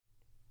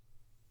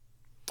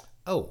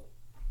Oh,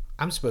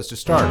 I'm supposed to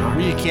start.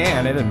 Well, you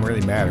can. It doesn't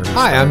really matter.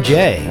 Hi, I'm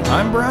Jay.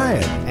 I'm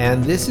Brian.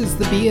 And this is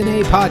the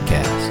B&A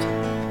Podcast.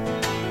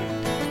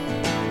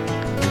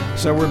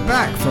 So we're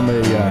back from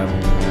a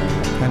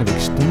kind of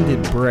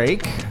extended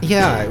break.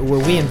 Yeah, were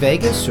we in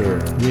Vegas or?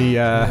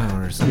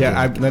 Or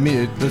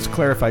something? Let's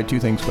clarify two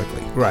things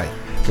quickly. Right.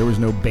 There was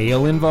no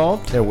bail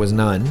involved. There was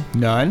none.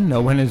 None.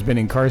 No one has been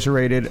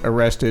incarcerated,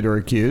 arrested, or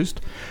accused.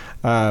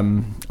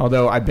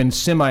 Although I've been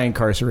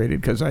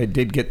semi-incarcerated because I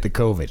did get the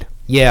COVID.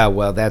 Yeah,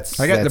 well, I got that's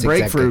the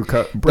breakthrough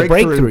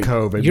breakthrough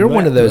COVID. You're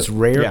one of those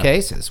rare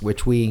cases,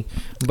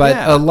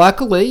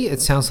 luckily, it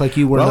sounds like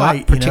you were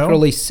not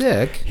particularly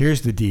sick.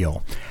 Here's the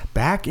deal.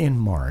 Back in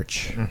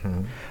March,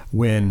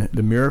 when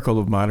the miracle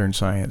of modern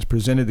science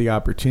presented the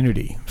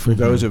opportunity for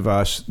those of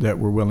us that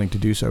were willing to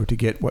do so to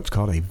get what's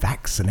called a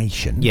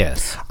vaccination.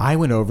 Yes. I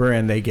went over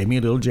and they gave me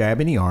a little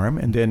jab in the arm,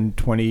 and then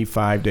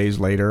 25 days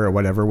later or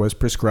whatever was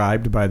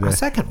prescribed by A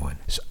second one.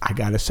 So I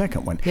got a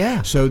second one.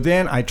 Yeah. So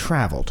then I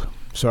traveled.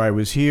 So I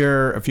was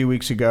here a few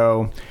weeks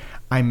ago.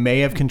 I may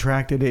have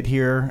contracted it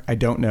here. I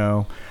don't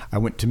know. I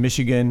went to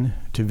Michigan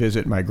to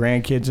visit my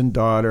grandkids and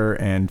daughter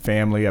and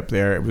family up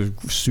there. It was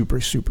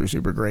super, super,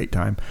 super great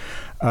time.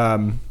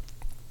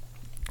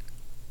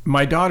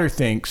 My daughter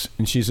thinks,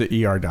 and she's an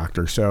ER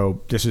doctor,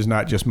 so this is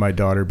not just my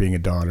daughter being a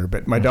daughter,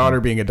 but my daughter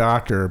being a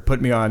doctor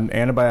put me on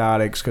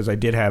antibiotics because I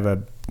did have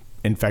a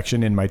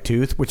infection in my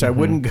tooth, which I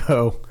wouldn't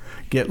go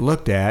get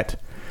looked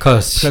at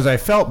because I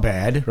felt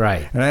bad.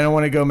 Right. And I don't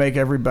want to go make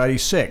everybody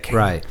sick.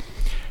 Right.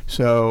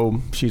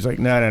 So she's like,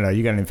 no,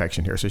 you got an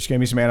infection here. So she gave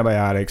me some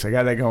antibiotics. I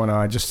got that going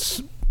on.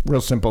 Just real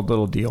simple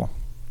little deal.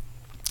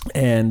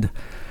 And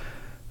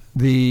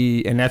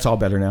that's all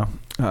better now.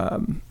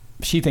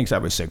 She thinks I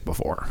was sick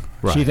before.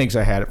 Right. She thinks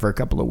I had it for a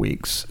couple of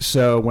weeks.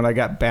 So when I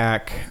got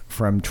back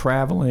from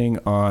traveling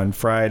on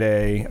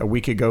Friday, a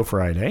week ago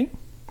Friday,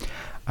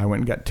 I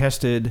went and got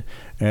tested,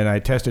 and I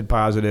tested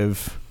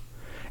positive.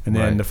 And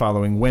then the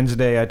following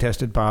Wednesday, I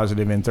tested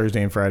positive, and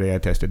Thursday and Friday, I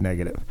tested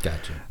negative.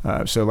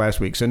 Gotcha. So last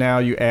week. So now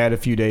you add a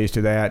few days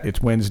to that.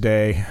 It's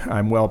Wednesday.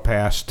 I'm well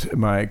past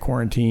my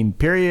quarantine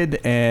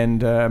period,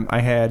 and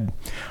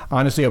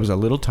honestly, I was a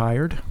little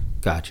tired.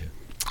 Gotcha.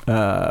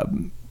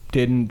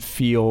 Didn't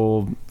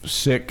feel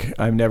sick.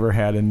 I've never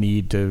had a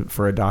need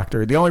for a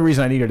doctor. The only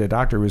reason I needed a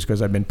doctor was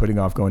because I've been putting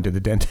off going to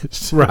the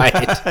dentist. Right.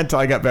 Until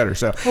I got better.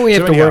 So we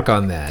have to work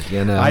on that.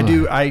 I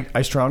do.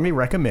 I strongly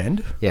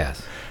recommend.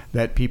 Yes.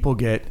 That people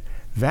get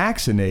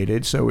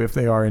vaccinated, so if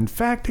they are in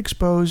fact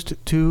exposed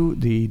to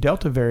the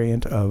Delta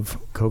variant of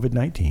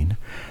COVID-19,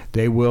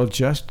 they will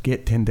just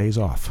get 10 days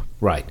off.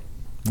 Right.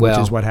 Which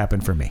is what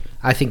happened for me.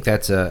 I think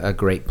that's a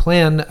great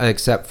plan,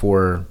 except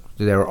for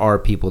there are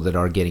people that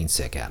are getting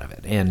sick out of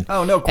it. And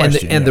no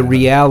question. And the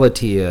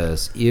reality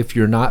is, if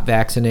you're not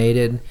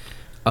vaccinated,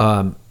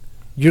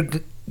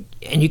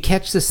 you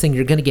catch this thing,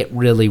 you're going to get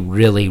really,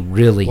 really,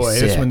 really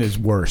sick. This one is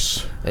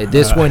worse.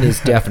 This one is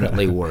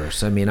definitely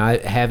worse. I mean,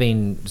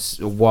 having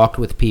walked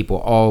with people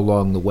all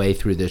along the way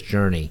through this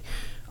journey,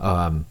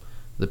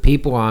 the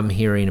people I'm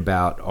hearing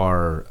about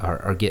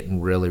are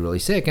getting really, really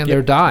sick, and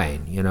they're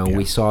dying.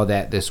 We saw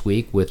that this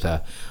week with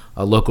a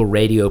local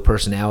radio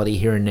personality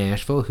here in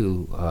Nashville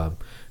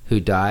who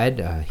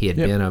died. He had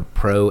been a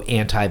pro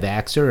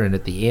anti-vaxxer, and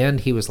at the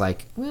end he was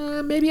like,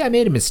 maybe I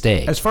made a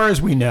mistake. As far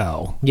as we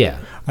know. Yeah.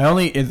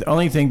 The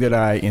only thing that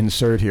I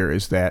insert here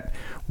is that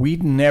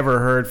we'd never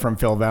heard from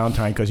Phil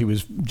Valentine because he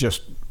was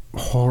just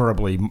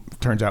horribly,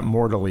 turns out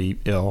mortally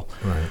ill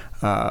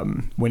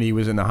when he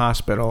was in the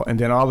hospital. And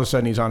then all of a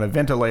sudden he's on a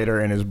ventilator,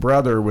 and his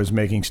brother was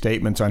making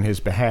statements on his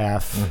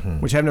behalf,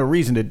 which I have no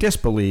reason to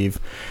disbelieve.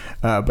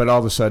 But all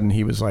of a sudden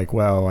he was like,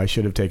 well, I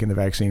should have taken the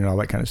vaccine and all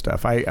that kind of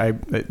stuff.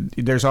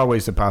 There's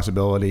always the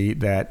possibility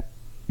that,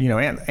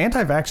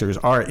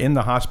 anti-vaxxers are in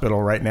the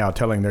hospital right now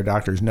telling their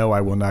doctors, no, I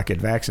will not get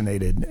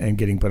vaccinated, and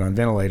getting put on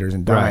ventilators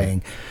and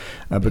dying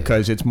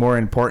because it's more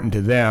important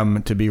to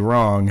them to be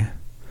wrong.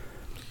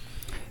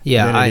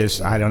 Yeah,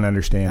 I don't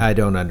understand. I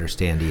don't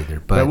understand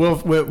either. But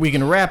we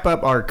can wrap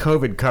up our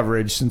COVID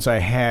coverage since I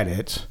had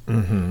it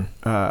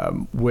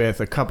with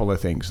a couple of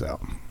things,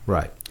 though.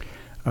 Right.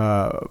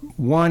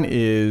 One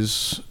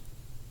is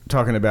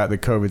talking about the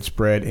COVID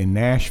spread in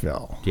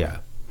Nashville. Yeah.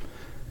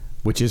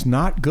 Which is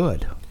not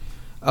good.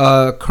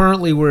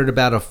 Currently, we're at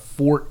about a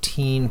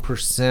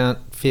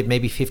 14%,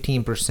 maybe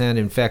 15%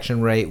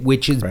 infection rate,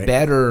 which is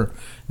better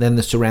than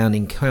the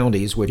surrounding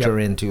counties, which are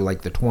into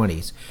like the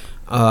 20s.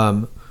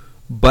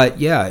 But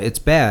yeah, it's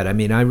bad. I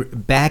mean,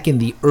 back in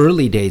the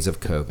early days of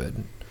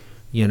COVID,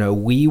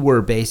 we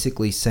were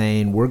basically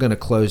saying we're going to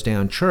close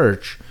down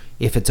church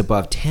if it's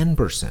above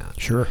 10%.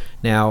 Sure.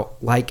 Now,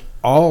 like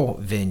all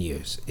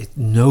venues,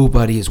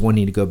 nobody is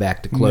wanting to go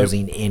back to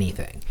closing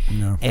anything.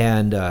 No.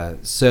 And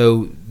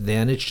so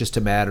then it's just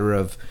a matter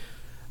of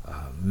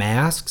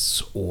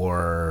masks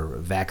or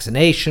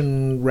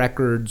vaccination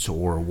records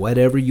or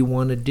whatever you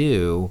want to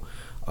do.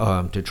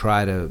 to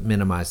try to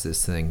minimize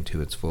this thing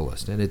to its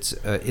fullest, and it's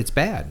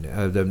bad.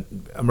 The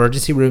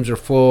emergency rooms are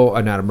full.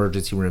 Not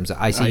emergency rooms. The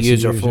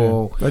ICUs are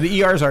full. Yeah. Well,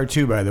 the ERs are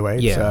too, by the way.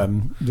 Yeah.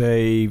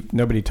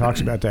 Nobody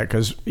talks about that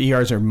because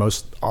ERs are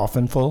most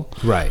often full.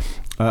 Right.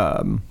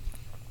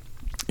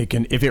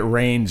 If it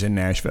rains in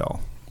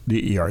Nashville,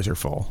 the ERs are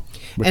full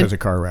because of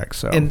car wrecks.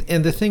 So and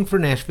the thing for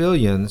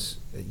Nashvillians,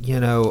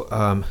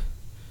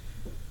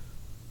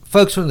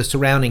 folks from the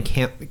surrounding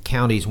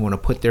counties want to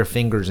put their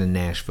fingers in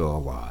Nashville a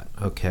lot,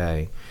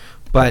 okay?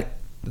 But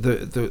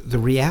the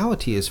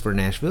reality is for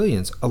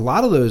Nashvillians, a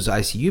lot of those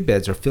ICU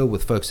beds are filled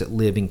with folks that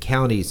live in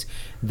counties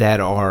that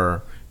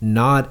are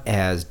not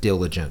as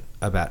diligent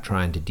about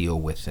trying to deal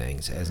with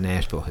things as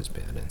Nashville has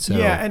been. And so,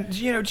 yeah,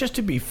 and just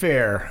to be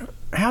fair,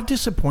 how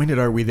disappointed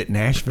are we that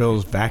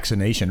Nashville's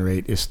vaccination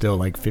rate is still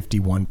like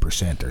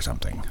 51% or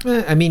something?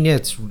 I mean,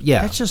 that's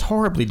just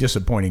horribly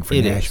disappointing for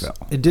Nashville.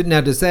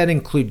 Now, does that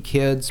include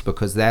kids?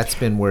 Because that's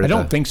been where I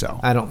don't think so.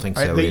 I don't think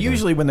so. They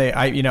usually when they,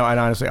 and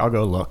honestly, I'll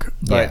go look.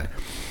 But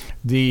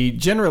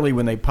generally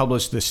when they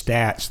publish the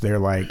stats, they're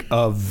like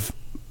of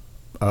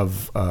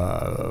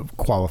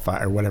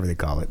qualify or whatever they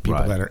call it,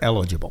 people that are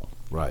eligible.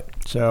 Right.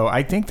 So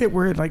I think that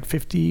we're at like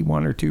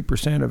 51 or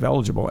 2% of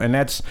eligible, and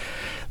that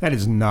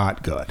is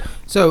not good.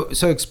 So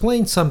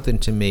explain something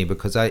to me,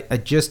 because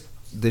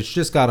this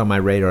just got on my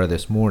radar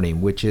this morning,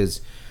 which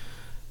is,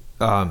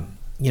 I'm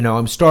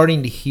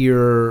starting to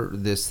hear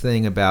this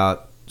thing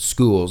about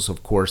schools.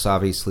 Of course,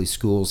 obviously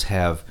schools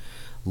have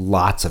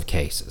lots of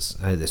cases.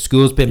 The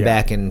school's been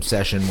back in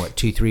session,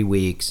 2-3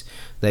 weeks.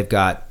 They've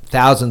got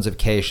thousands of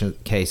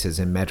cases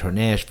in Metro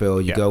Nashville.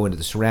 You go into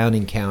the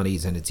surrounding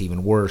counties, and it's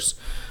even worse.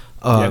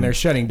 And they're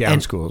shutting down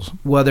schools.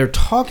 Well, they're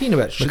talking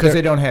about because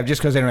they don't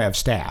have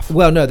staff.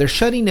 Well, no, they're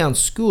shutting down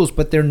schools,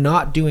 but they're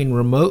not doing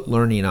remote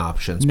learning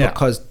options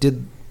because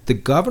did the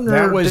governor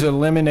that was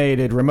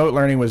eliminated? Remote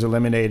learning was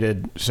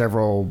eliminated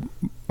several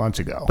months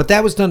ago, but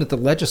that was done at the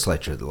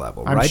legislature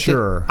level, right? I'm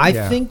sure. I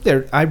think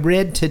I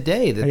read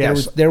today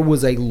that there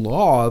was a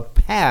law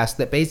passed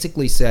that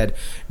basically said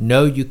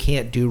no, you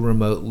can't do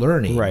remote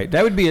learning. Right.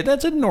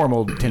 That's a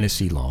normal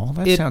Tennessee law.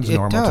 That sounds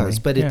normal. It does, to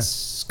me. but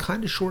it's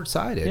kind of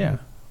short-sighted. Yeah.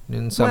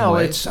 In some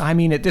ways.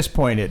 at this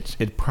point,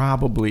 it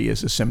probably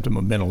is a symptom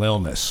of mental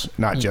illness,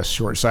 not just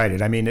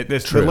short-sighted. I mean,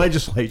 the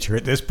legislature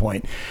at this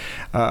point,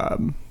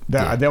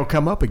 they'll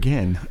come up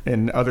again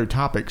in other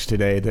topics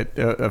today that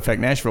affect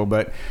Nashville.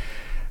 But,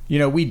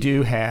 we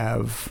do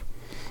have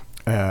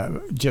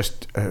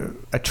just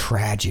a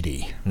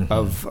tragedy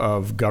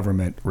of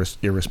government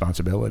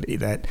irresponsibility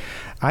that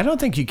I don't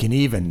think you can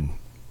even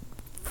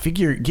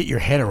get your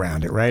head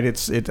around it, right? At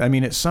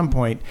some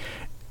point,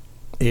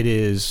 it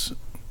is...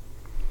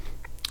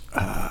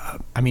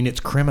 it's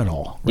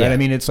criminal, right?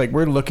 Yeah. It's like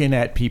we're looking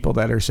at people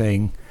that are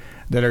saying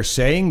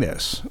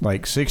this,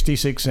 like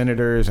 66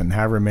 senators and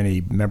however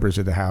many members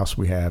of the House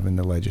we have in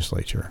the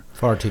legislature.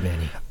 Far too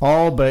many.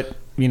 All but,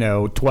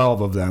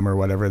 12 of them or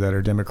whatever that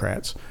are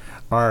Democrats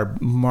are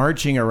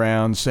marching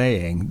around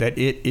saying that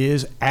it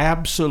is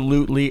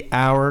absolutely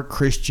our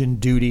Christian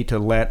duty to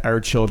let our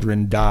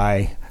children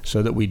die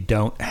so that we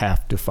don't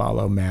have to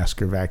follow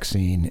mask or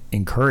vaccine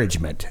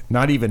encouragement,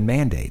 not even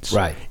mandates,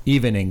 right?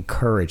 Even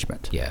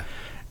encouragement. Yeah.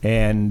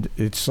 And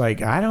it's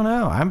like, I don't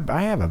know.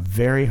 I have a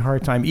very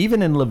hard time.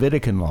 Even in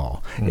Levitican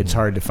law, it's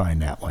hard to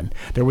find that one.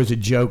 There was a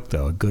joke,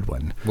 though, a good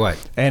one.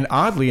 What? And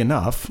oddly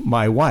enough,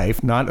 my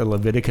wife, not a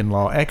Levitican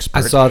law expert.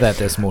 I saw that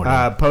this morning.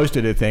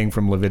 Posted a thing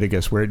from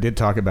Leviticus where it did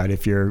talk about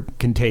if you're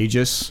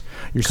contagious,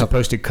 you're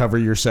supposed to cover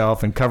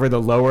yourself and cover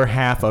the lower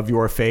half of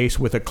your face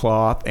with a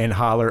cloth and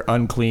holler,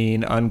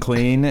 unclean,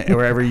 unclean,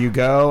 wherever you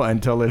go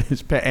until it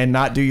is, and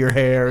not do your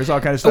hair. It's all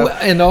kind of stuff.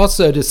 And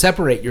also to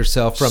separate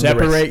yourself from the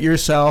rest.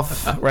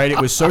 Yourself. Right,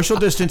 it was social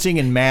distancing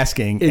and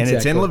masking, exactly. And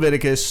it's in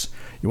Leviticus.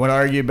 You want to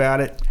argue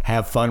about it?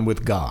 Have fun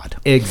with God.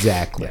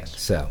 Exactly.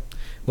 Yes. So,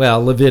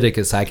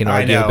 Leviticus I can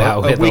argue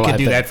about. We could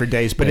do that for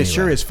days, but anyway. It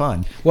sure is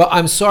fun. Well,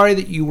 I'm sorry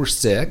that you were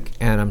sick,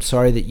 and I'm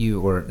sorry that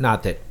you were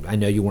not that I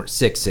know you weren't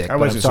sick, but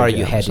I'm sorry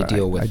you had to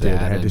deal with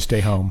that. I had to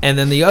stay home. And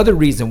then the other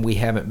reason we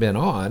haven't been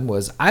on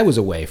was I was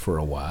away for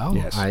a while.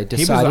 Yes. I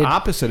decided he was the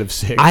opposite of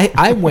sick.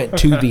 I went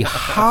to the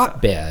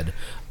hotbed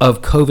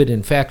of COVID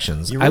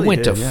infections. Really I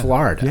went did, to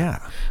Florida,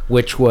 yeah.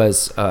 which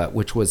was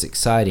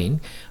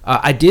exciting.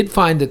 I did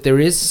find that there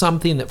is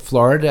something that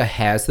Florida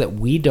has that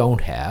we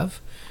don't have.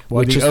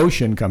 Well, the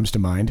ocean comes to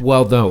mind.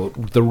 Well,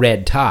 the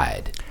red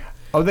tide.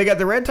 Oh, they got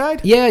the red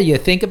tide? Yeah, you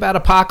think about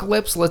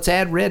apocalypse, let's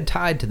add red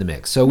tide to the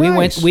mix. So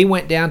we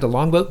went down to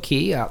Longboat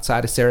Key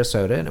outside of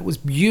Sarasota, and it was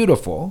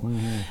beautiful.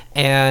 Mm-hmm.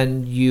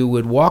 And you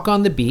would walk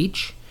on the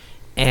beach,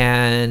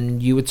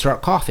 and you would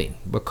start coughing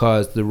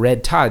because the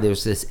red tide,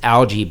 there's this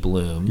algae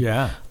bloom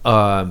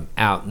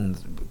out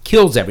and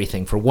kills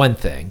everything for one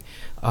thing,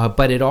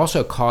 but it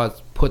also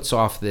puts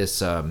off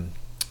this a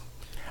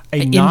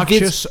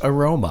noxious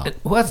aroma.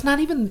 Well, it's not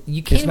even,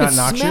 you can't even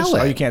smell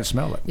it. Oh, you can't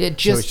smell it. It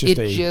just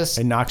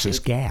a noxious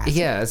gas.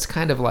 Yeah, it's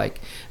kind of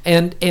like,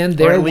 and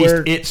there or at least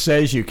it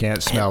says you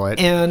can't smell it.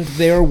 And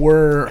there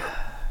were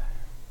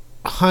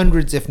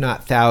hundreds, if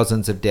not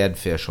thousands, of dead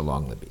fish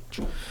along the beach.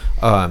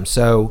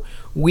 So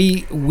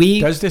we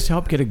Does this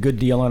help get a good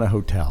deal on a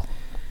hotel?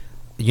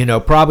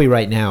 Probably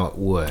right now it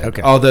would.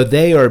 Okay. Although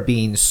they are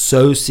being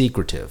so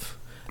secretive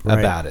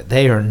about it.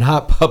 They are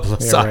not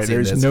publicizing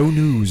There's this. no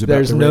news about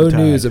There's the no red tide.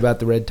 news about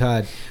the red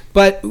tide.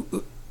 But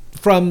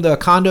from the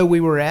condo we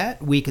were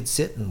at, we could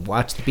sit and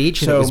watch the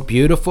beach, and it was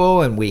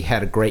beautiful, and we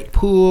had a great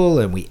pool,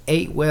 and we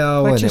ate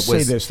well. Let's and just it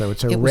was, say this, though.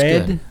 It's a it was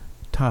red good.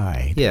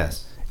 tide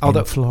Yes.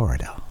 in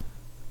Florida.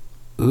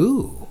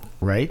 Ooh.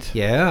 Right?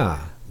 Yeah.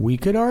 We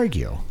could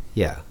argue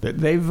Yeah. that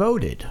they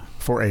voted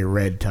for a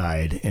red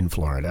tide in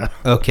Florida.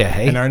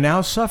 Okay. And are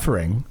now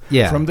suffering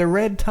from the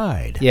red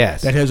tide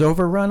that has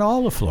overrun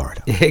all of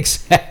Florida.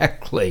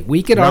 Exactly.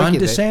 We could Ron argue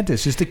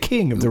DeSantis is the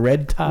king of the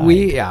red tide.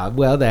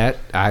 That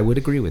I would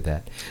agree with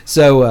that.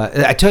 So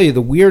I tell you, the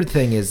weird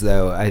thing is,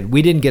 though,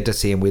 we didn't get to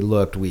see them. We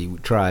looked, we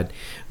tried,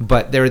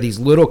 but there are these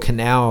little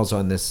canals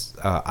on this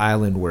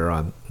island we're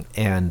on,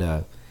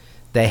 and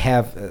they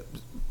have.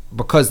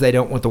 Because they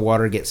don't want the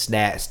water to get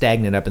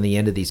stagnant up in the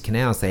end of these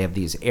canals, they have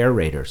these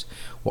aerators.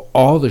 Well,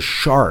 all the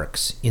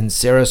sharks in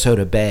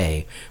Sarasota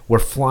Bay were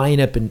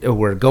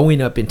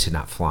going up into,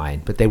 not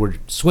flying, but they were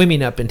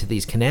swimming up into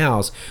these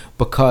canals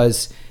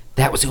because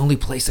that was the only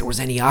place there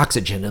was any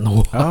oxygen in the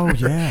water. Oh,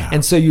 yeah.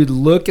 And so you'd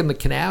look in the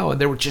canal, and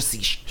there were just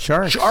these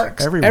sharks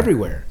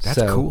everywhere.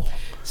 That's cool.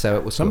 So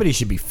it was Somebody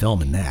should be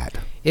filming that.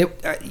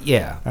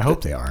 Yeah. I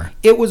hope they are.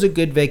 It was a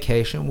good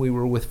vacation. We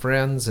were with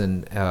friends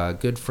and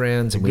good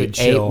friends, and we ate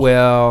chill.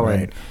 well,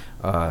 Right.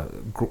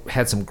 and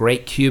had some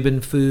great Cuban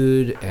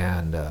food,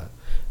 and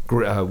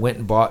went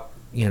and bought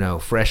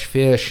fresh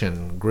fish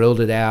and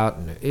grilled it out,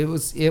 and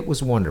it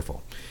was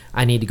wonderful.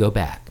 I need to go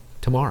back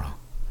tomorrow,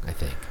 I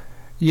think.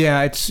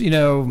 Yeah, it's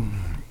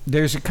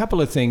there's a couple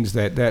of things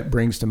that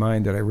brings to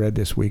mind that I read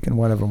this week, and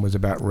one of them was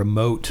about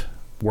remote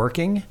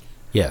working.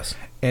 Yes.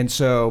 And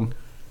so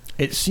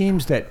it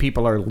seems that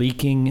people are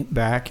leaking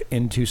back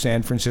into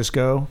San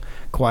Francisco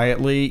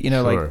quietly.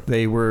 Sure. Like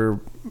they were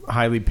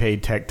highly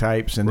paid tech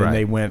types, and then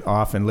they went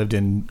off and lived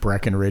in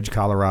Breckenridge,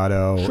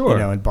 Colorado, Sure.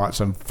 and bought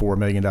some $4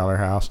 million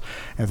house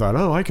and thought,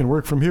 I can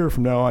work from here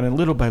from now on. And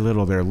little by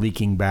little, they're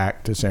leaking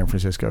back to San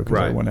Francisco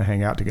because they want to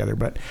hang out together.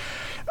 But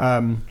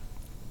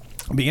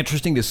it'll be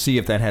interesting to see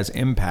if that has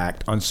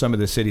impact on some of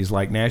the cities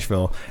like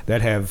Nashville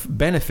that have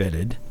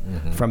benefited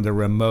from the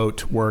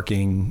remote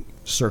working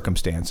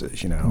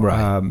circumstances,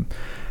 Right.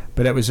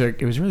 But it was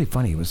really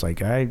funny. It was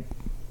like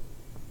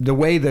the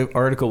way the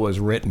article was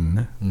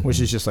written,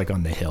 which is just like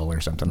on The Hill or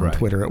something on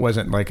Twitter. It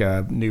wasn't like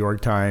a New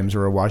York Times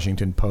or a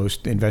Washington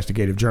Post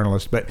investigative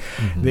journalist, but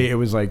it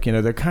was like,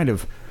 they're kind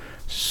of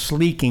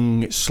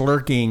slurking,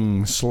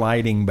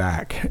 sliding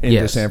back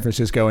into San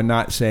Francisco and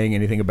not saying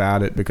anything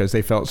about it because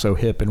they felt so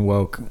hip and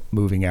woke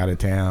moving out of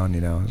town.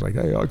 It's like,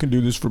 hey, I can do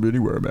this from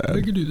anywhere, man.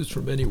 I can do this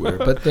from anywhere,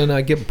 but then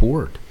I get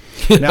bored.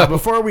 Now,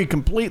 before we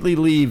completely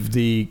leave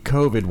the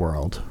COVID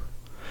world,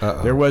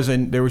 there was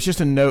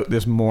just a note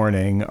this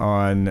morning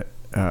on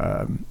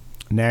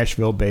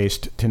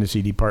Nashville-based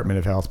Tennessee Department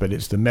of Health, but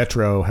it's the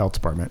Metro Health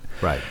Department.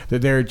 Right.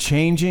 That they're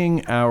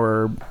changing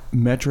our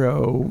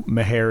Metro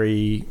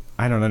Meharry.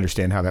 I don't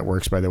understand how that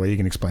works, by the way. You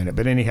can explain it.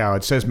 But anyhow,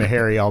 it says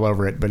Meharry all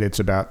over it, but it's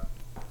about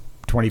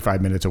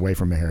 25 minutes away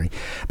from Meharry.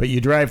 But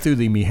you drive through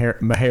the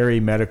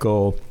Meharry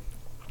Medical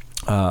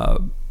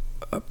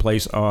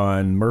place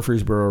on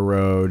Murfreesboro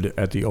Road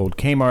at the old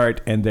Kmart,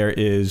 and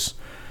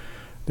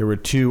there were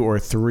 2 or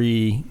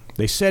 3,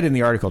 they said in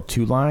the article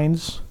 2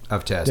 lines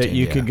of testing that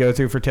you could go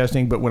through for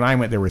testing, but when I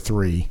went there were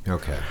 3.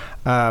 Okay.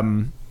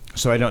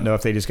 So I don't know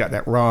if they just got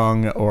that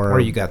wrong or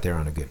you got there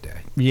on a good day.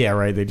 Yeah,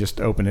 right. They just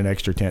opened an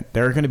extra tent.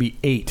 There are going to be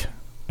 8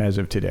 as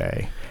of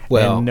today.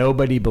 Well, and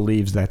nobody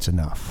believes that's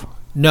enough.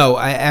 No,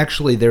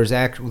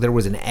 there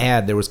was an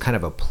ad. There was kind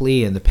of a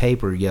plea in the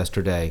paper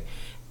yesterday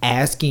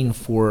asking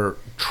for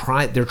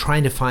they're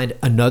trying to find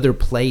another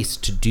place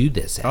to do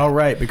this at. Oh,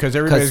 right, because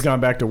everybody's gone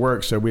back to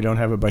work, so we don't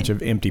have a bunch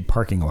of empty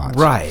parking lots.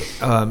 Right.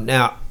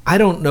 Now, I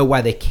don't know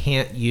why they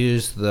can't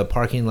use the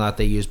parking lot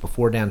they used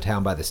before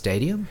downtown by the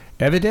stadium.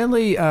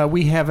 Evidently,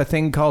 we have a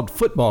thing called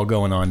football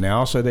going on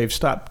now, so they've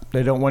stopped.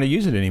 They don't want to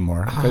use it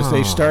anymore because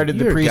they started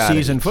the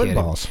preseason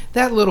footballs.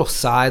 That little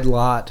side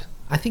lot,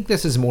 I think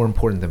this is more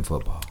important than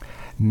football.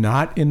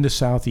 Not in the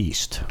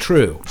Southeast.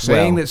 True.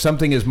 Saying that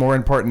something is more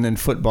important than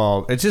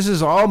football, this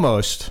is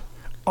almost.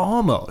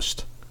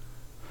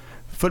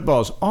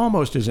 Football is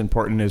almost as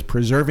important as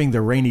preserving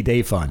the rainy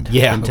day fund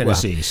in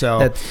Tennessee.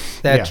 Well,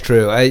 that's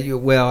true.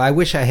 I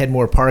wish I had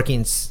more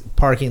parking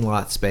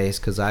lot space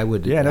because I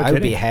would be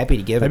happy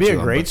to give it to them. That'd be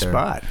a great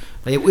spot.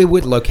 It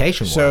would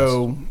location-wise.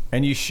 So,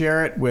 and you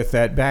share it with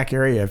that back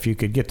area if you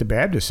could get the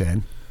Baptists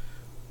in.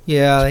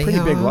 Yeah, it's a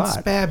pretty big lot.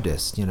 It's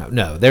Baptist,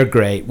 No, they're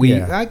great.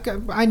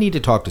 I need to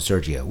talk to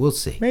Sergio. We'll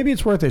see. Maybe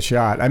it's worth a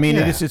shot. I mean,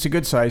 it's a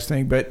good size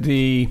thing, but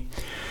the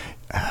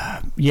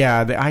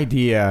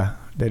idea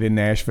that in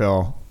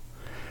Nashville.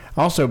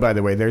 Also, by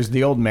the way, there's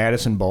the old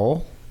Madison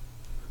Bowl.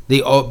 I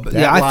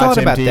thought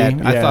about that.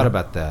 Yeah. I thought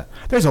about that.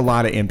 There's a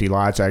lot of empty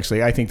lots,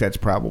 actually. I think that's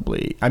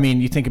probably. I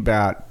mean, you think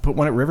about put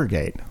one at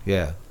Rivergate.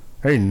 Yeah.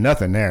 There ain't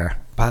nothing there.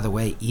 By the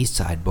way, East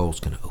Side Bowl's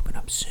going to open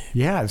up soon.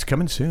 Yeah, it's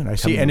coming soon. I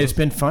see. And it's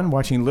been fun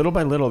watching little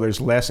by little. There's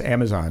less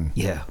Amazon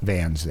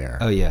vans there.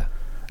 Oh, yeah.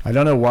 I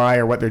don't know why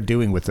or what they're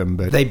doing with them,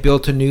 but they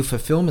built a new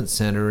fulfillment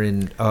center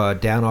in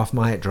down off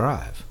Myatt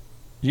Drive.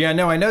 Yeah,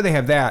 no, I know they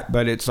have that,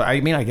 but it's. I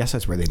mean, I guess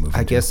that's where they moved.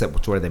 I guess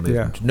that's where they moved.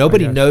 Yeah,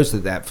 Nobody knows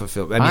that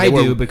fulfillment. I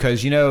do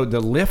because the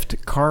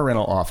Lyft car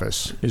rental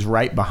office is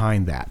right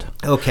behind that.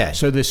 Okay.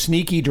 So the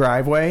sneaky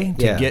driveway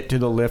to get to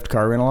the Lyft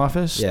car rental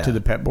office to the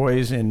Pet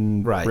Boys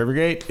in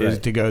Rivergate is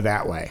to go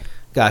that way.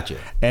 Gotcha.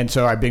 And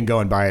so I've been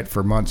going by it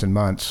for months and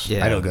months.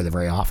 Yeah. I don't go there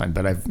very often,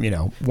 but I've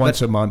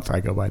once a month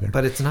I go by there.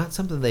 But it's not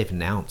something they've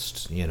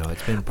announced.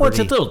 It's been pretty... Well, it's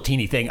a little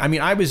teeny thing. I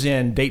mean, I was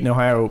in Dayton,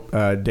 Ohio,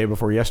 day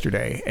before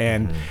yesterday,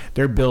 and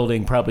they're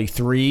building probably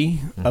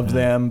 3 of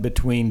them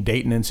between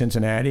Dayton and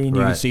Cincinnati, and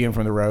you can see them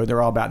from the road.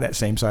 They're all about that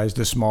same size,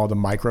 the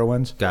micro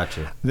ones.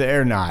 Gotcha.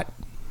 They're not.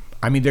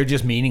 I mean, they're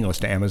just meaningless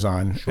to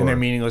Amazon, and they're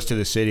meaningless to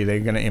the city. They're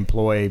going to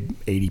employ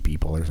 80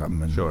 people or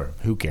something, and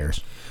who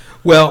cares?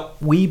 Well,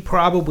 we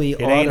probably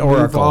ought to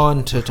move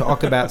on to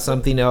talk about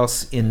something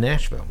else in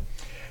Nashville.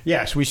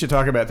 Yes, we should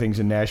talk about things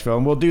in Nashville,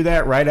 and we'll do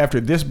that right after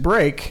this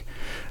break,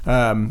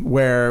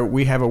 where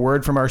we have a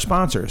word from our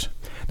sponsors.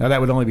 Now, that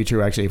would only be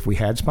true, actually, if we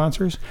had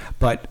sponsors,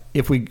 but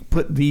if we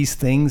put these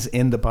things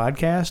in the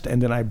podcast,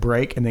 and then I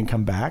break and then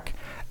come back,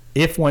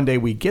 if one day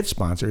we get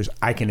sponsors,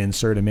 I can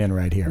insert them in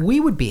right here.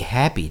 We would be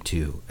happy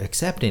to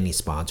accept any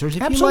sponsors.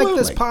 If you like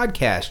this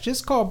podcast,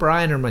 just call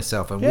Brian or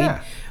myself,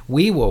 and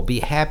we will be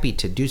happy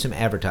to do some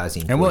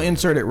advertising. And we'll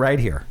insert it right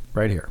here.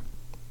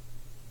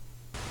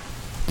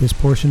 This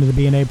portion of the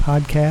B&A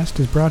podcast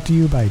is brought to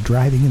you by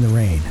Driving in the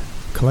Rain,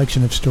 a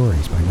collection of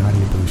stories by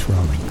Nadia Bruce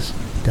Rawlings,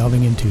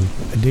 delving into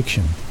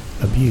addiction,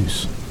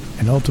 abuse,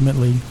 and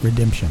ultimately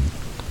redemption,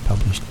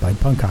 published by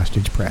Punk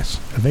Hostage Press,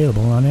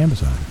 available on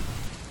Amazon.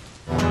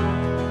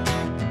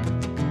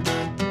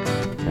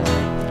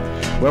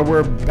 Well,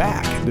 we're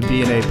back, the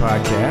B&A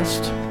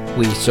podcast.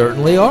 We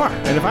certainly are.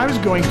 And if I was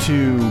going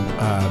to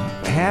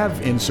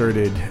have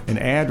inserted an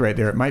ad right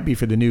there, it might be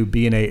for the new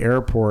B&A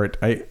airport.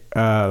 I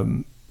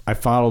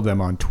follow them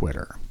on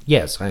Twitter.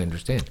 Yes, I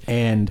understand.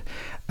 And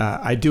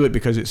I do it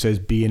because it says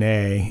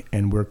B&A,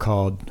 and we're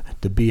called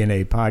the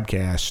B&A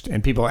podcast.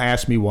 And people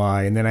ask me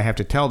why, and then I have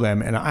to tell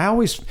them. And I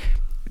always,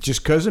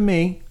 just because of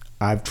me,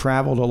 I've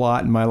traveled a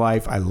lot in my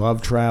life. I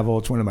love travel.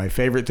 It's one of my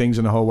favorite things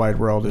in the whole wide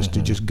world is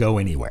to just go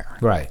anywhere.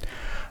 Right.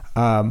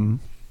 I've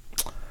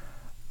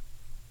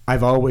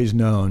always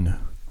known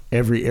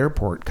every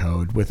airport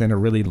code within a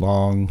really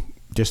long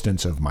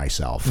distance of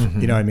myself.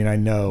 You know what I mean? I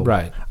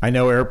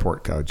know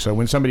airport code. So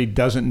when somebody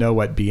doesn't know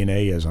what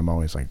B&A is, I'm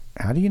always like,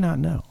 how do you not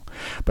know?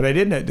 But I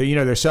didn't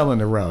know, they're selling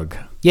the rug.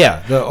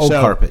 Yeah, the old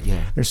carpet.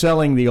 Yeah. They're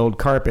selling the old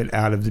carpet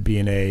out of the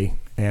B&A.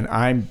 And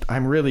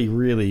I'm really,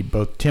 really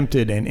both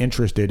tempted and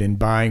interested in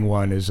buying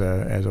one as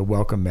a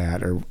welcome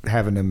mat, or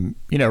having them,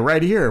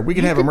 right here. We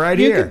can have them right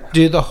here. Could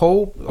do the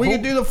whole. We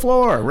could do the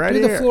floor right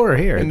here. Do the floor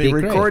here. In the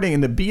recording,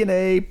 in the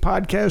B&A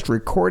podcast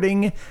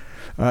recording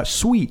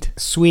suite.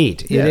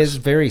 Sweet. Yes. It is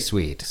very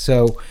sweet.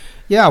 So,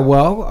 yeah.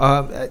 Well,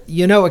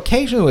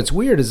 occasionally what's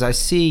weird is I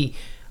see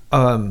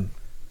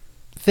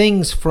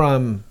things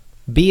from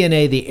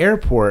B&A the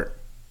airport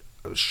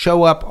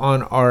show up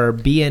on our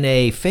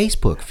B&A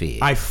Facebook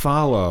feed. I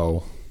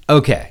follow.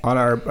 Okay. On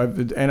our,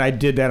 and I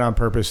did that on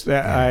purpose.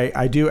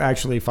 I do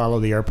actually follow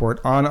the airport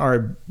on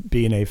our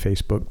B&A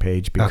Facebook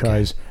page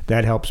because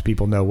that helps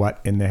people know what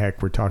in the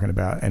heck we're talking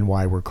about and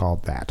why we're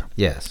called that.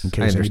 Yes. In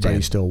case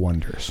anybody still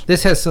wonders.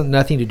 This has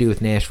nothing to do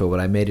with Nashville, but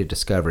I made a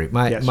discovery.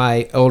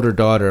 My older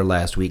daughter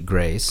last week,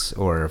 Grace,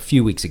 or a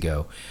few weeks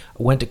ago,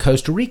 went to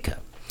Costa Rica.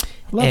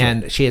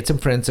 And she had some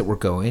friends that were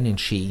going, and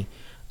she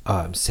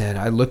said,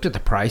 I looked at the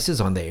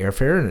prices on the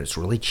airfare, and it's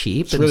really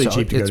cheap. It's really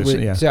cheap to go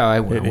to. So I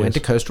went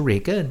to Costa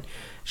Rica, and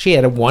she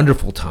had a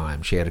wonderful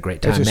time. She had a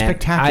great time. It's a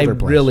spectacular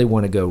place. I really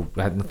want to go.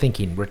 I'm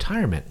thinking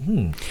retirement.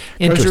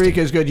 Costa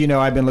Rica is good.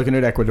 I've been looking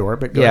at Ecuador,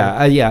 but go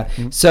ahead. Yeah.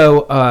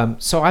 So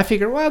I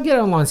figured, well, I'll get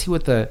online and see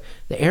what the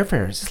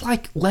airfare is. It's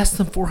like less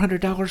than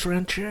 $400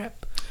 round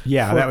trip.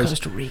 Yeah, that was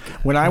Costa Rica.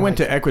 When I went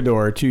to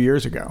Ecuador 2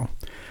 years ago.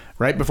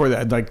 Right before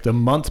that, like the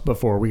month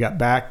before, we got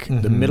back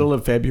the middle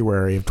of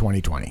February of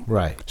 2020.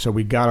 Right. So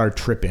we got our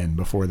trip in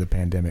before the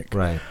pandemic.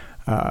 Right.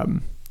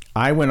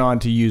 I went on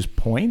to use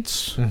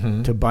points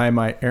to buy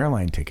my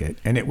airline ticket,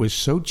 and it was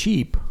so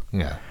cheap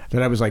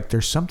that I was like,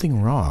 there's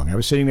something wrong. I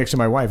was sitting next to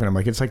my wife, and I'm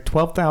like, it's like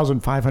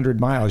 12,500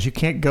 miles. You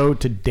can't go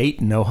to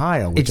Dayton,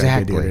 Ohio. Which I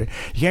did the other day.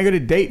 You can't go to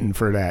Dayton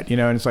for that,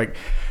 and it's like...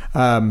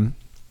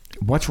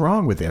 what's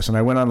wrong with this? And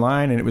I went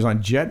online, and it was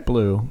on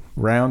JetBlue.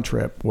 Round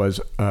trip was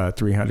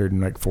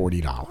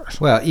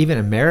 $340. Well, even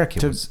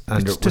American was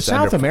under to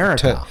South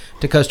America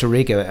to Costa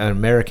Rica. An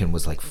American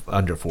was like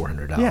under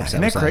 $400. Yeah,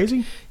 isn't that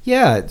crazy?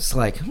 Yeah, it's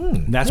like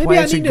That's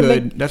why it's a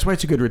good. That's why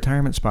it's a good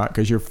retirement spot,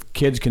 because your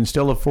kids can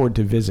still afford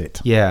to visit.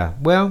 Yeah.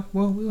 Well,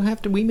 we'll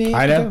have to. We may.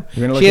 I know.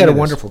 She had a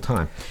wonderful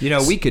time.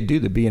 We could do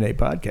the B&A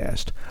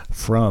podcast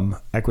from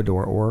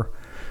Ecuador or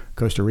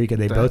Costa Rica.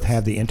 They both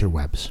have the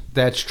interwebs.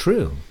 That's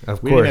true.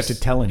 Of We course. didn't have to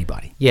tell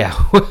anybody.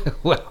 Yeah.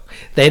 Well,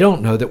 they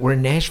don't know that we're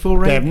in Nashville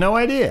right They have no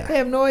idea. They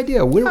have no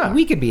idea.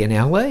 We could be in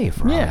L.A.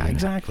 for all Yeah, you know.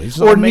 exactly. It's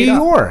Or all New made up.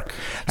 York.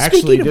 Actually,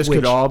 Speaking of this which,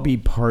 could all be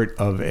part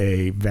of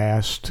a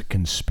vast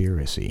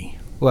conspiracy.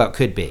 Well, it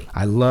could be.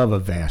 I love a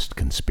vast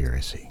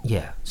conspiracy.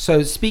 Yeah.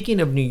 So speaking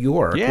of New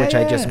York, which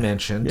I just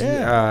mentioned,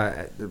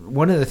 Yeah.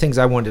 one of the things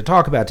I wanted to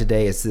talk about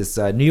today is this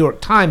New York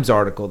Times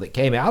article that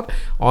came out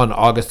on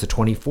August the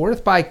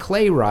 24th by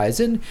Clay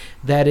Risen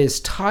that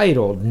is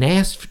titled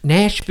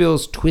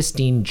Nashville's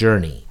Twisting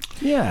Journey.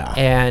 Yeah.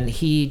 And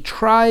he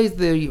tries,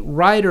 the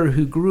writer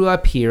who grew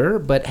up here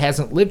but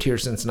hasn't lived here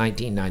since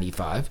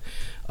 1995,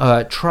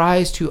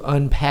 tries to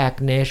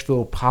unpack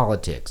Nashville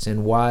politics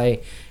and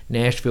why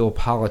Nashville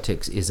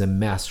politics is a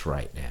mess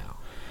right now.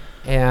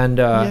 And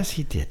yes,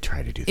 he did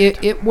try to do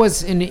that. it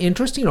was an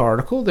interesting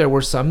article. There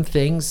were some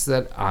things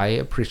that I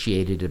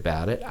appreciated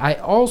about it. I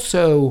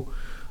also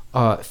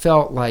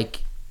felt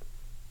like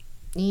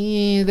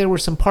there were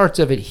some parts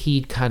of it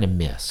he'd kind of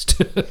missed.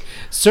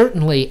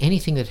 Certainly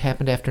anything that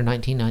happened after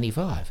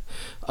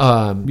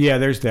 1995. Yeah,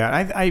 there's that.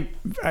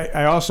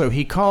 I also,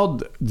 he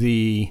called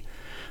the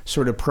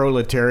sort of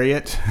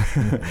proletariat,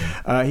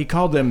 he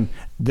called them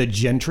the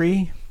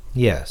gentry.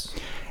 Yes.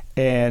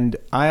 And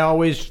I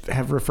always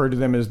have referred to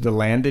them as the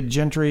landed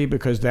gentry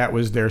because that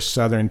was their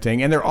southern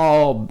thing. And they're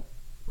all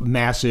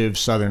massive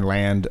southern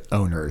land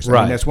owners. I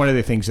mean, that's one of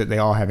the things that they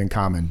all have in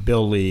common.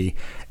 Bill Lee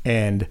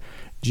and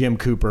Jim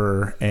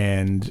Cooper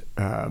and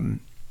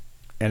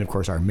of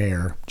course our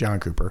mayor, John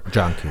Cooper.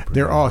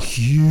 They're all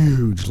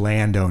huge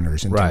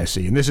landowners in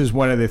Tennessee. And this is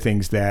one of the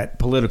things that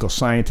political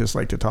scientists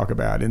like to talk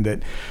about, and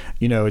that,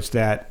 it's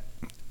that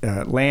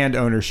land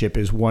ownership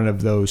is one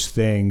of those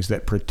things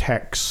that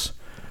protects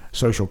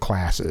social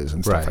classes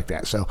and stuff like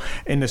that. So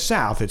in the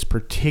South, it's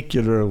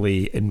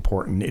particularly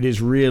important. It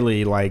is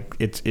really like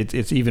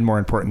it's even more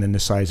important than the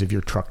size of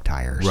your truck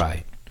tires.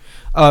 Right.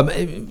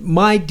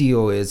 My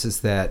deal is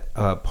that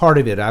part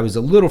of it, I was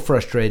a little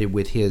frustrated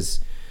with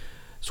his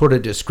sort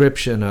of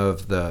description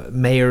of the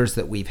mayors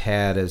that we've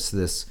had as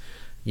this.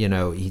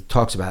 He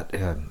talks about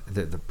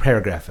the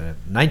paragraph in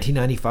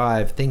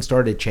 1995, things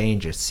started to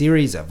change. A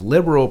series of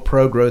liberal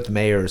pro-growth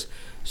mayors,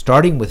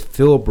 starting with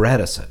Phil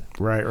Bredesen,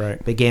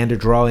 began to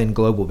draw in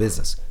global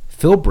business.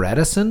 Phil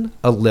Bredesen,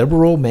 a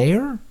liberal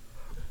mayor?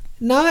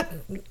 Not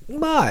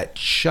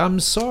much. I'm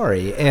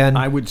sorry. And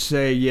I would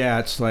say,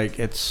 it's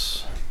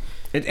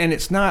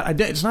not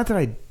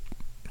that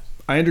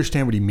I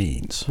understand what he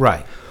means.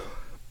 Right.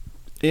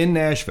 In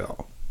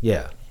Nashville.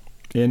 Yeah.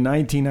 In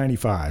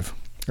 1995.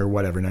 Or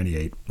whatever,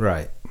 98.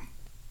 Right.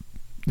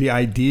 The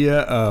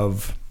idea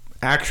of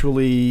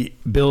actually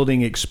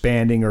building,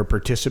 expanding, or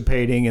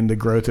participating in the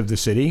growth of the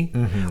city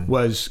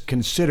was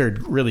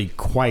considered really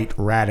quite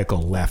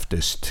radical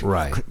leftist,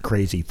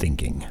 crazy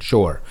thinking.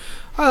 Sure.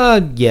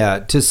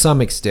 To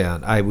some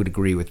extent, I would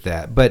agree with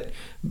that. But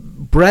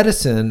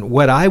Bredesen,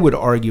 what I would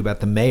argue about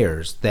the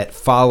mayors that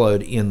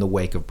followed in the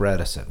wake of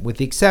Bredesen, with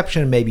the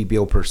exception of maybe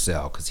Bill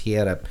Purcell, because he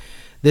had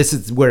this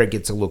is where it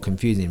gets a little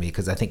confusing to me,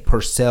 because I think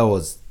Purcell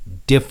is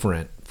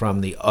different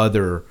from the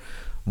other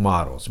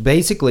models.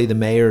 Basically, the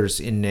mayors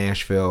in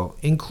Nashville,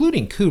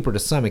 including Cooper to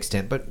some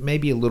extent, but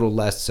maybe a little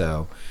less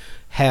so,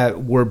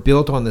 were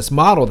built on this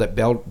model that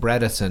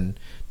Bredesen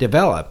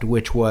developed,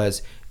 which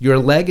was your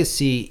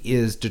legacy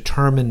is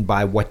determined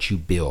by what you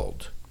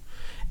build.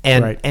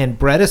 And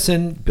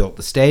Bredesen built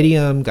the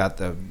stadium, got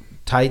the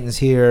Titans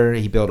here.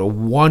 He built a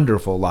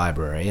wonderful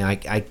library,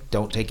 and I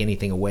don't take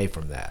anything away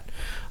from that.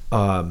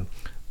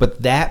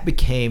 But that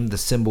became the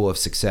symbol of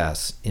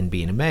success in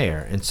being a mayor.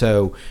 And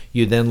so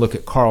you then look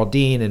at Carl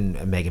Dean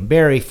and Megan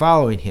Barry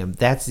following him.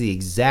 That's the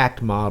exact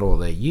model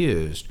they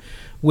used,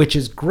 which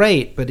is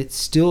great, but it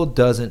still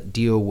doesn't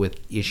deal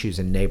with issues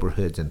in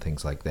neighborhoods and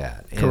things like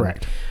that.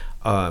 Correct.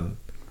 And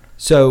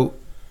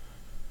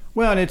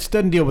it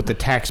doesn't deal with the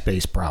tax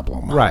base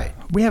problem. Right.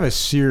 We have a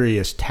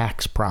serious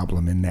tax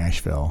problem in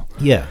Nashville.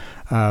 Yeah.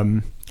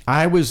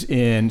 I was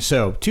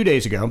 2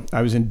 days ago,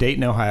 I was in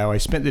Dayton, Ohio. I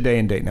spent the day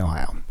in Dayton,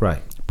 Ohio.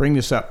 Right. Bring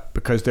this up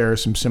because there are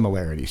some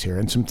similarities here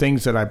and some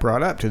things that I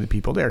brought up to the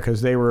people there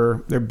because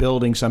they're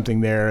building something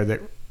there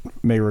that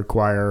may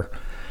require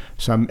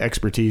some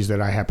expertise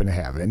that I happen to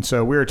have. And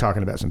so we were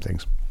talking about some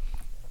things.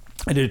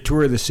 I did a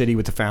tour of the city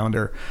with the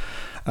founder,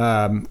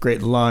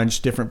 great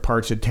lunch, different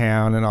parts of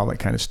town and all that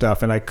kind of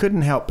stuff. And I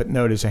couldn't help but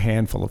notice a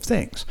handful of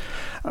things.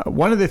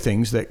 One of the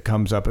things that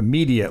comes up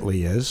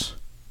immediately is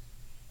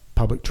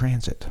public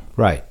transit.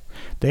 Right.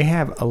 They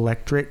have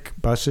electric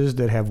buses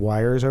that have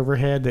wires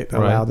overhead that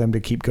allow them to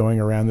keep going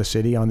around the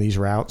city on these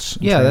routes.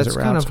 Yeah, that's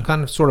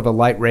kind of sort of a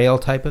light rail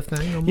type of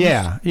thing. Almost.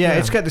 Yeah,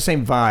 it's got the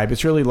same vibe.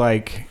 It's really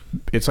like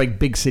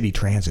big city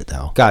transit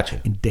though.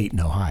 Gotcha. In Dayton,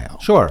 Ohio.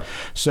 Sure.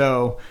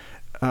 So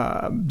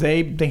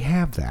they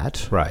have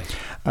that. Right.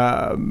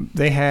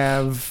 They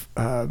have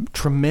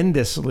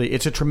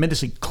it's a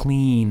tremendously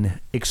clean,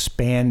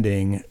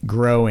 expanding,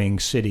 growing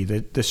city.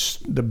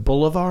 The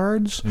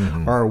boulevards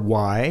are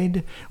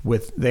wide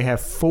they have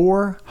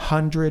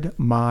 400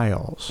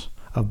 miles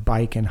of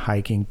bike and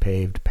hiking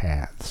paved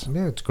paths.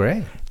 Yeah, it's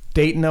great.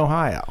 Dayton,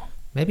 Ohio.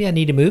 Maybe I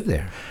need to move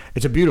there.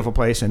 It's a beautiful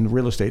place, and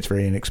real estate's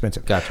very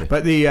inexpensive. Gotcha.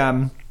 But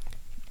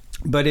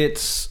but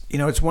it's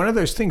it's one of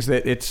those things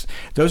that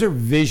those are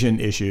vision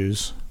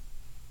issues.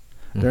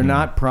 They're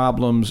not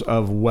problems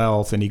of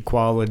wealth and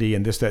equality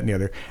and this, that, and the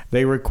other.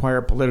 They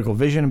require political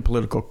vision and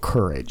political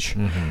courage.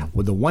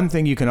 Well, the one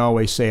thing you can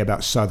always say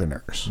about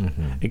Southerners,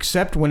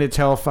 except when it's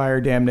hellfire,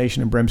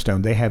 damnation, and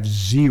brimstone, they have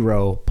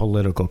zero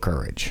political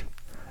courage.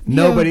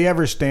 Nobody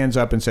ever stands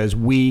up and says,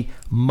 we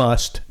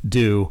must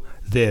do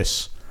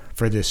this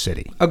for this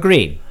city.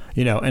 Agreed.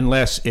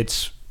 Unless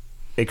it's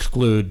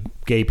exclude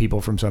gay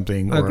people from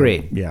something.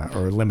 Agreed.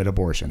 Or limit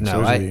abortion.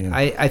 No,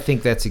 I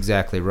think that's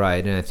exactly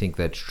right, and I think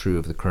that's true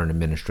of the current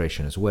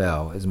administration as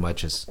well. As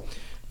much as,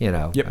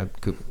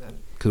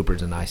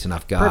 Cooper's a nice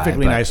enough guy,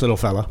 perfectly nice little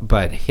fella.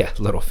 But yeah,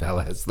 little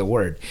fella is the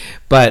word.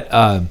 But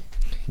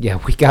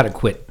we got to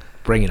quit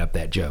bringing up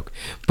that joke.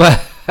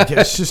 But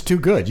it's just too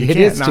good. You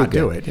can't not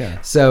do it.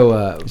 Yeah.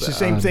 So it's the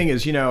same thing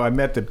as I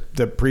met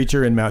the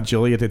preacher in Mount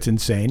Juliet that's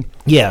insane.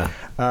 Yeah.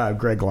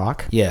 Greg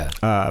Locke. Yeah.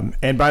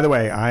 And by the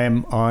way, I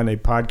am on a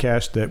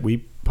podcast that we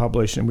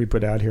publish and we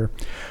put out here.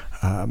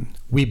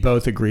 We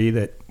both agree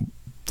that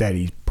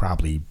he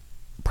probably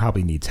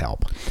needs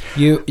help.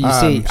 You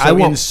see, so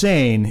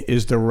insane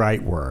is the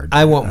right word.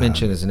 I won't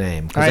mention his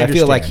name because I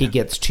feel like he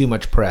gets too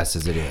much press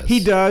as it is. He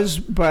does,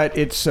 but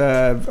it's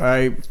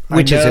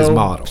which is his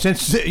model.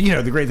 Since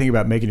the great thing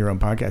about making your own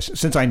podcast,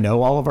 since I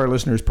know all of our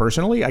listeners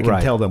personally, I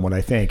can tell them what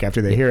I think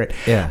after they hear it.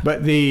 Yeah.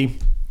 But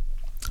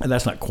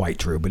that's not quite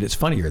true, but it's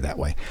funnier that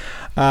way.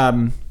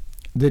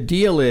 The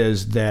deal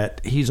is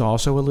that he's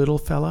also a little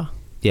fella.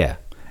 Yeah.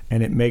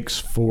 And it makes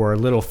for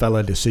little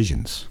fella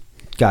decisions.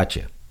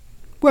 Gotcha.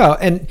 Well,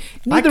 and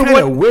neither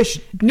Cooper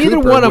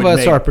one of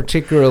us are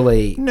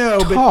particularly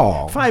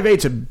tall. But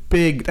 5'8's a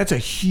big. That's a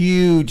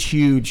huge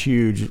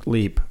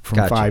leap from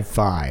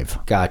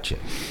 5'5". Gotcha.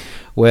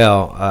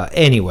 Well,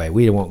 anyway,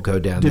 we won't go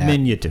down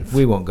diminutive.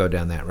 We won't go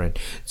down that road.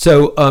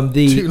 So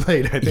too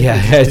late. I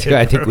think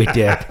I think we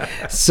did.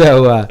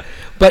 So,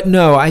 but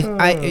no, I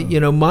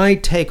my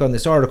take on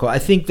this article. I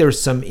think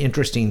there's some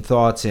interesting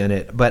thoughts in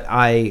it, but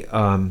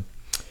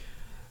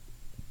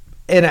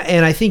And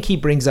I think he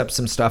brings up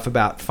some stuff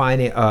about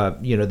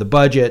the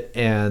budget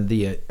and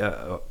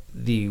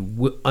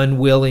the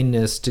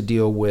unwillingness to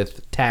deal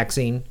with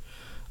taxing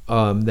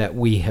that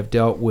we have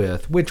dealt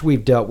with, which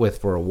we've dealt with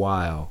for a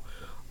while.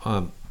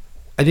 I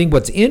think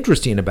what's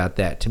interesting about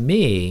that to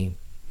me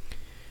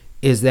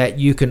is that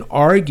you can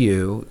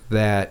argue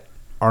that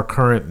our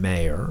current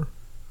mayor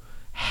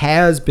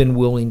has been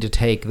willing to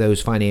take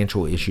those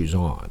financial issues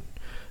on.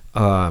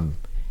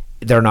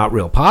 They're not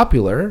real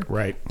popular.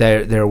 Right.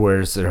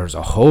 There's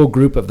a whole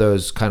group of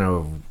those kind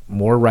of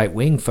more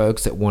right-wing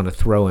folks that want to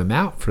throw him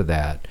out for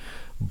that.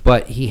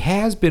 But he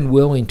has been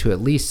willing to at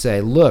least say,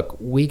 look,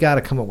 we got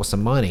to come up with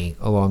some money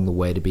along the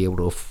way to be able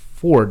to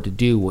afford to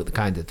do the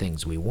kinds of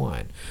things we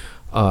want.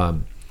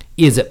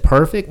 Is it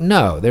perfect?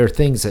 No. There are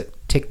things that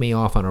tick me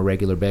off on a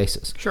regular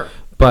basis. Sure.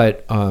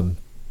 But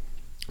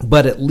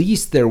at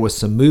least there was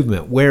some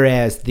movement,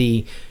 whereas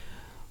the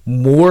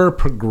more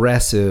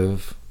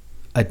progressive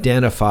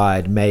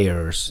identified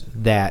mayors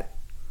that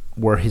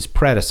were his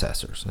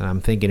predecessors, and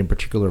I'm thinking in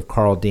particular of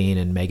Carl Dean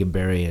and Megan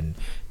Barry and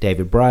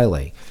David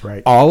Briley,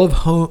 right, all of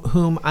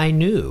whom I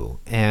knew,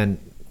 and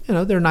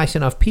they're nice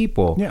enough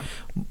people, yeah,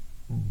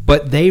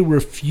 but they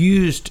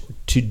refused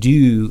to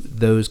do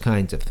those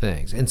kinds of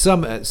things. And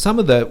some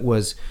of that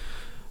was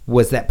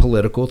that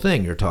political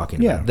thing you're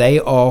talking about. They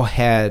all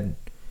had,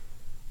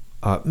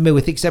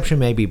 with the exception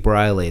maybe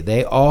Briley,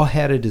 they all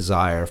had a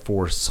desire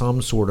for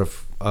some sort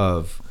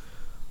of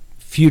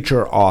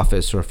future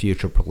office or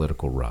future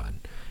political run.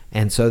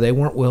 And so they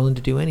weren't willing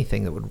to do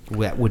anything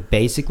that would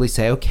basically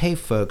say, okay,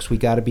 folks, we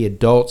got to be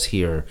adults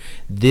here.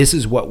 This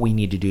is what we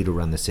need to do to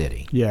run the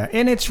city. Yeah,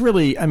 and it's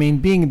really,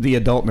 being the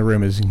adult in the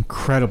room is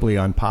incredibly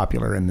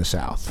unpopular in the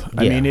South.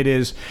 I mean, it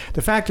is.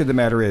 The fact of the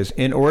matter is,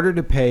 in order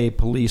to pay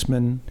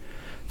policemen,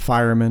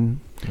 firemen,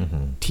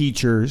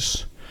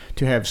 teachers,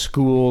 to have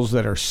schools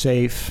that are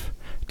safe,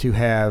 to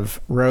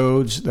have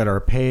roads that are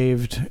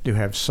paved, to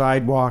have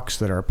sidewalks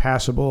that are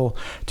passable,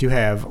 to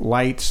have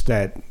lights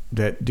that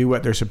do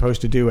what they're supposed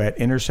to do at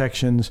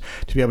intersections,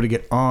 to be able to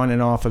get on and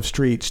off of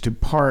streets, to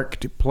park,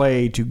 to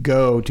play, to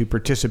go, to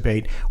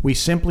participate. We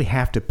simply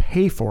have to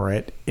pay for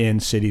it in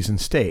cities and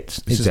states.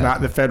 This is not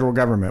the federal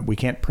government. We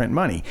can't print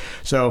money.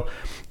 So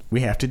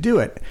we have to do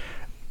it.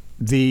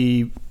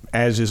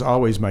 As is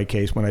always my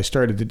case, when I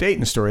started the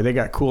Dayton story, they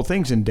got cool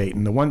things in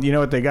Dayton. You know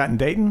what they got in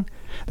Dayton?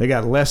 They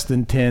got less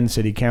than 10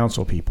 city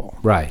council people.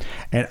 Right.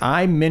 And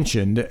I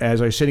mentioned,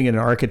 as I was sitting in an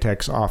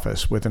architect's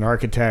office with an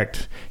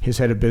architect, his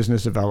head of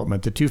business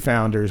development, the two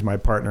founders, my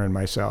partner and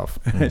myself,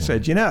 I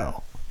said,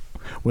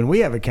 when we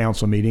have a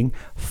council meeting,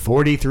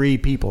 43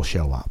 people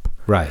show up.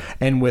 Right.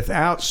 And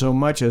without so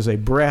much as a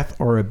breath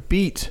or a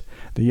beat,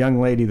 the young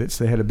lady that's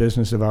the head of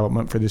business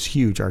development for this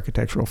huge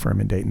architectural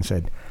firm in Dayton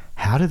said,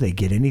 how do they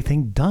get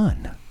anything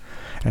done?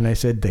 And I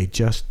said, they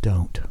just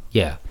don't.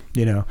 Yeah.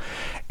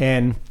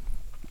 And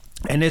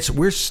And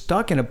we're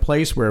stuck in a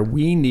place where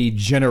we need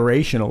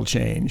generational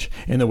change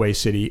in the way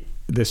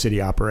the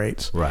city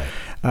operates. Right.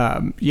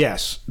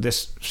 Yes,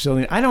 this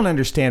silly. I don't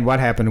understand what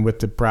happened with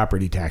the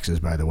property taxes,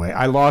 by the way.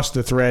 I lost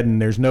the thread,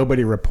 and there's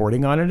nobody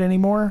reporting on it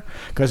anymore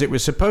because it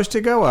was supposed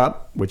to go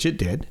up, which it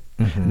did.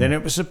 Mm-hmm. Then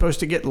it was supposed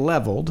to get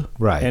leveled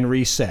and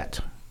reset.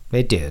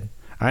 It did.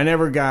 I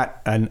never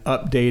got an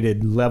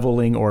updated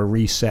leveling or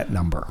reset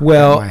number at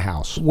my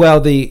house.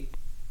 Well, the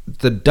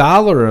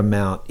dollar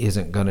amount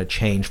isn't going to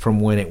change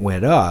from when it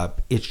went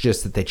up. It's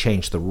just that they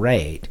changed the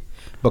rate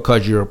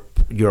because your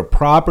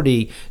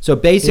property. So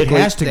basically, it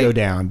has to go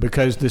down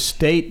because the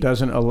state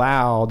doesn't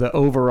allow the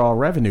overall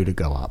revenue to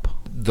go up.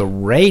 The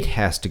rate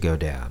has to go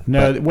down.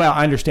 No, well,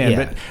 I understand,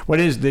 but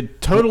what is the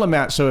total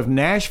amount? So if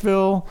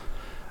Nashville.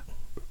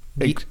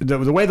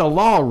 The way the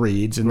law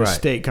reads in the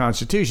state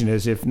constitution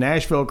is if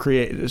Nashville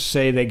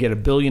say they get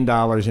 $1 billion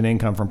in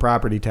income from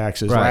property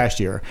taxes last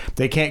year,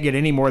 they can't get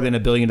any more than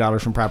 $1 billion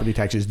from property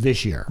taxes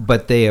this year.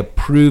 But they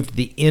approved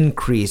the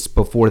increase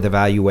before the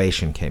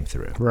valuation came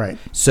through. Right.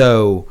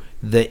 So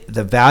the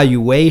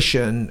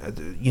valuation,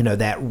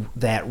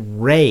 that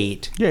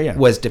rate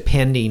was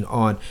depending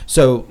on.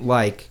 So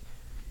like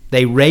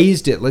they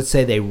raised it. Let's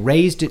say they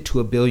raised it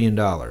to $1 billion.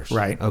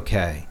 Right.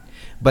 Okay.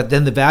 But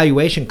then the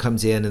valuation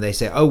comes in and they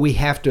say, oh, we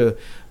have to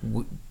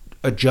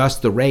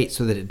adjust the rate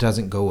so that it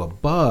doesn't go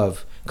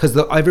above because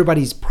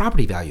everybody's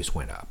property values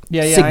went up.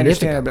 Yeah, I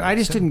understand. But I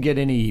just didn't get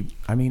any.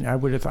 I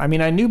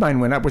knew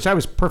mine went up, which I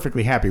was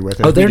perfectly happy with,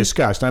 as we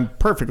discussed. I'm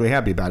perfectly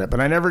happy about it. But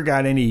I never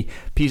got any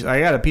piece. I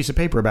got a piece of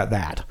paper about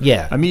that.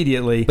 Yeah.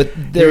 Immediately. But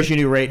here's your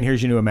new rate and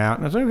here's your new amount.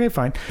 And I was like, okay,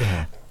 fine.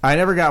 Yeah. I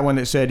never got one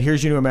that said,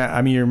 here's your new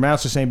amount. Your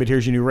amount's the same, but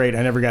here's your new rate.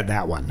 I never got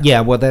that one.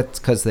 Yeah, well, that's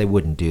because they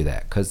wouldn't do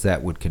that because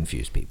that would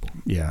confuse people.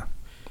 Yeah.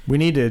 We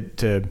need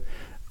to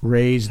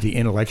raise the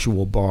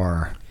intellectual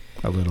bar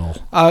a little.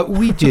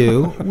 We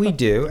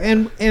do.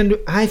 And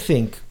I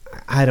think,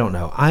 I don't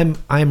know,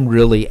 I'm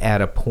really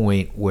at a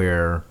point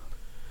where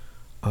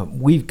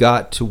we've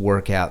got to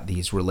work out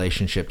these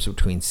relationships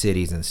between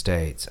cities and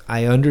states.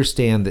 I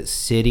understand that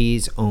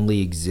cities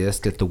only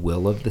exist at the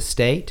will of the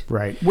state.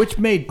 Right, which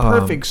made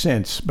perfect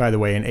sense, by the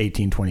way, in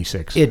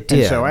 1826. It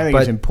did. And so I think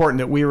it's important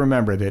that we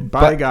remember that,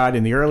 by God,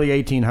 in the early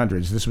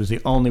 1800s, this was the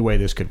only way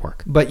this could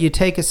work. But you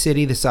take a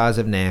city the size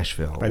of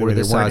Nashville, or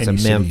the size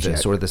of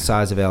Memphis, or the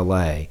size of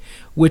L.A.,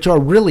 which are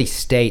really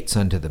states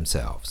unto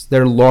themselves.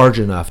 They're large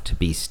enough to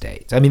be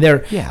states. I mean,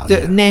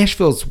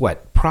 Nashville's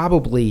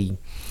probably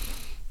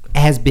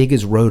as big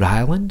as Rhode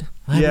Island?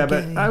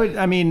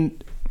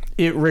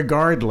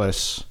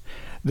 Regardless,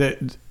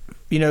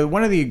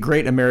 one of the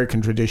great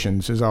American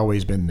traditions has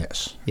always been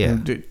this. Yeah.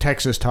 And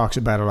Texas talks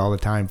about it all the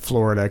time.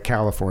 Florida,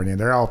 California,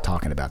 they're all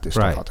talking about this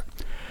stuff all the time.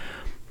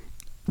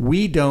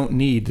 We don't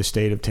need the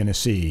state of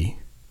Tennessee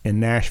and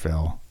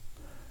Nashville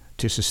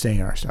to sustain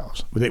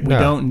ourselves. We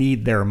don't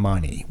need their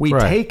money. We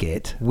take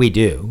it. We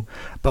do.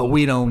 But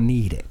we don't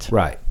need it.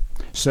 Right.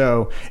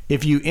 So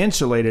if you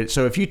insulate it,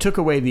 so if you took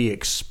away the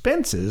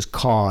expenses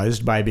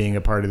caused by being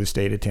a part of the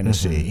state of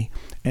Tennessee,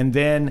 and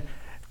then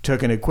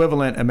took an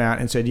equivalent amount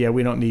and said, yeah,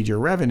 we don't need your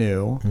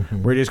revenue,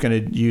 we're just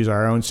going to use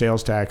our own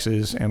sales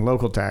taxes and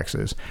local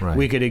taxes,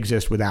 we could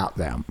exist without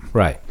them.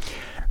 Right.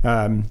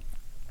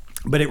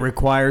 But it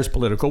requires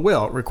political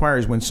will. It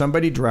requires when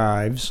somebody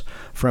drives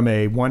from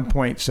a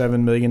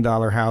 $1.7 million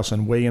house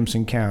in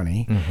Williamson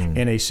County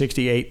in a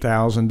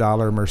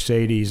 $68,000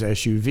 Mercedes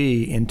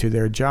SUV into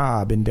their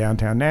job in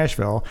downtown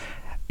Nashville.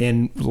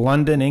 In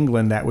London,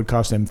 England, that would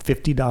cost them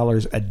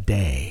 $50 a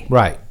day.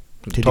 Right.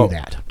 To do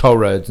that. Toll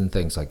roads and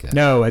things like that.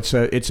 No, it's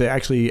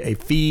actually a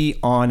fee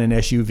on an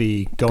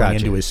SUV going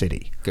into a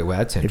city. Okay, well,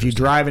 that's interesting. If you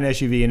drive an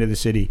SUV into the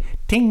city,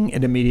 ting,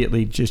 it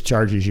immediately just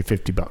charges you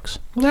 $50.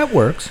 Well, that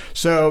works.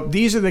 So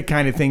these are the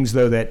kind of things,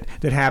 though, that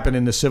happen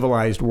in the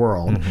civilized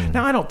world.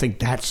 Now, I don't think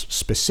that's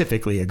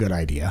specifically a good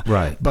idea.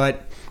 Right.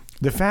 But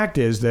the fact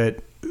is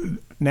that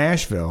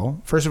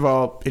Nashville, first of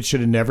all, it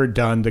should have never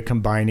done the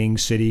combining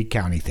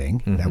city-county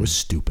thing. That was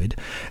stupid.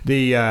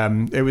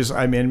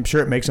 I'm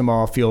sure it makes them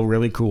all feel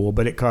really cool,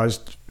 but it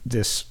caused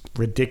this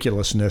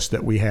ridiculousness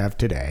that we have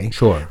today.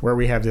 Sure. Where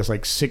we have this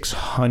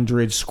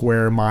 600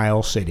 square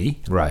mile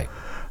city. Right.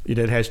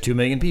 That has 2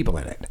 million people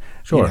in it.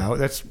 Sure.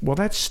 That's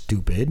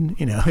stupid.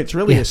 It's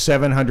really a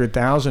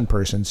 700,000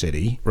 person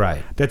city.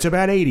 Right. That's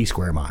about 80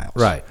 square miles.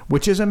 Right.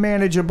 Which is a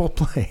manageable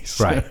place.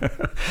 Right.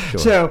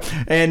 Sure.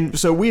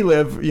 So we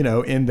live,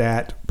 in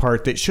that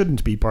part that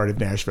shouldn't be part of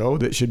Nashville,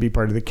 that should be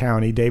part of the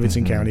county,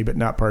 Davidson County, but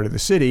not part of the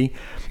city.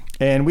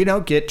 And we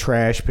don't get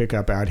trash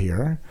pickup out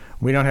here.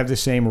 We don't have the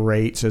same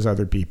rates as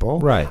other people.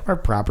 Right. Our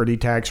property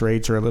tax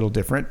rates are a little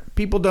different.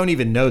 People don't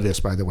even know this,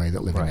 by the way,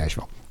 that live in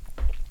Nashville.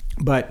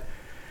 But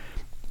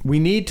we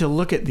need to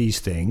look at these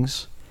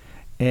things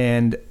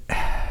and,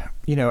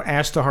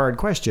 ask the hard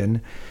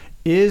question,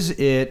 is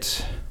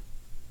this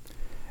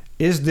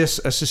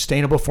a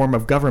sustainable form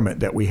of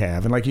government that we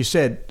have? And like you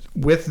said,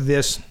 with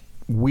this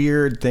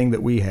weird thing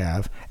that we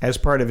have as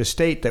part of a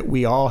state that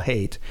we all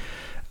hate,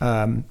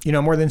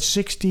 more than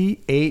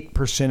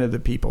 68% of the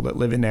people that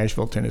live in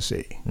Nashville,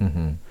 Tennessee,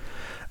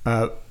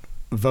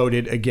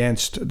 voted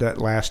against that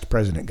last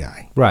president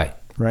guy. Right.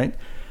 Right.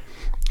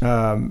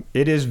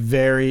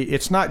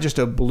 It's not just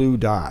a blue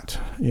dot,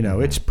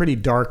 it's pretty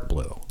dark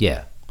blue.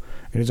 Yeah.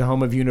 It is a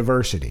home of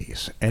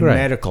universities and Right.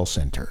 medical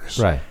centers,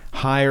 Right.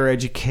 higher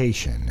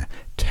education,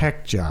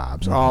 tech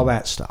jobs, all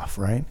that stuff,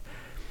 right?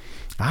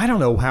 I don't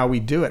know how we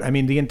do it. I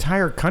mean, the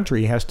entire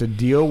country has to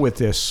deal with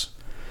this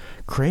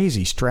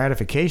crazy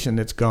stratification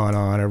that's gone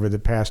on over the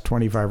past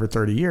 25 or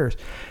 30 years.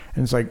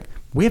 And it's like,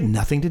 we have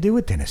nothing to do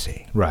with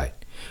Tennessee. Right.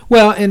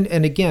 Well, and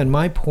again,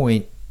 my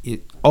point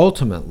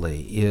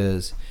ultimately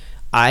is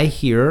I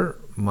hear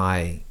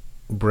my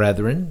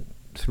brethren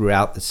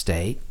throughout the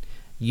state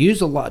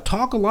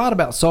talk a lot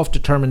about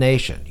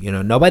self-determination.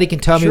 Nobody can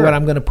tell me Sure. what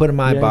I'm going to put in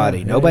my body.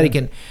 Yeah, Nobody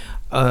yeah.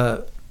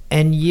 can.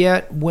 And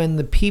yet, when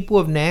the people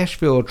of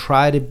Nashville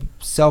try to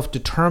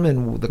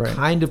self-determine the Right.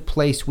 kind of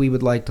place we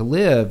would like to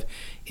live,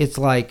 it's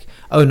like,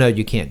 oh no,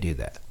 you can't do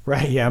that.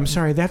 Right. Yeah. I'm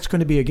sorry. That's going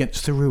to be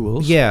against the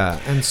rules. Yeah,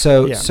 and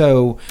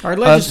so Our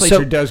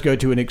legislature does go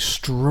to an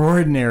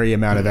extraordinary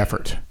amount of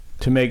effort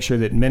to make sure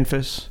that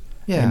Memphis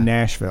and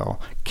Nashville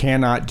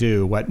cannot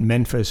do what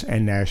Memphis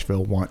and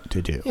Nashville want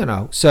to do. We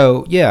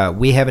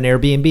have an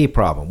Airbnb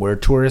problem. We're a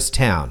tourist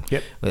town.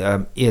 Yep.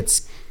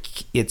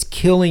 It's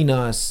killing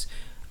us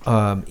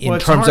in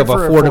it's terms hard of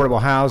for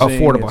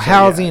affordable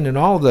housing, and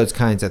all of those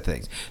kinds of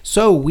things.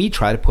 So we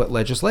try to put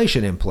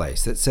legislation in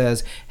place that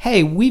says,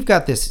 hey, we've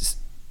got this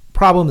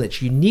problem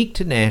that's unique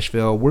to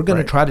Nashville. We're going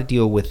to try to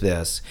deal with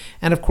this.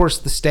 And of course,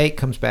 the state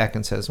comes back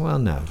and says, well,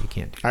 no, you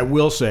can't do that. I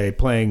will say,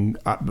 playing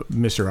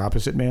Mr.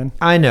 Opposite Man,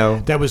 I know.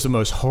 that was the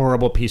most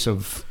horrible piece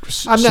of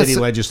city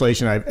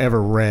legislation I've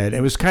ever read.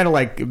 It was kind of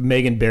like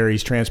Megan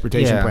Barry's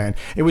transportation plan.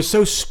 It was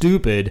so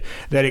stupid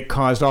that it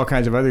caused all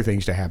kinds of other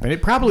things to happen.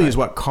 It probably is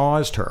what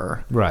caused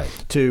her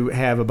to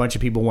have a bunch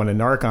of people want to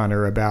narc on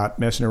her about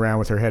messing around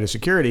with her head of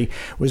security,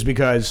 was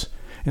because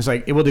it's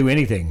like, it will do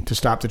anything to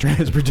stop the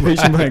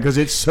transportation plan because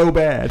it's so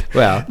bad.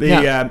 Well,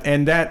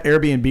 and that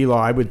Airbnb law,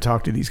 I would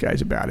talk to these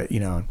guys about it,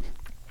 and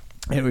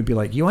it would be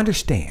like, you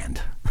understand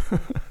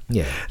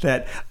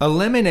that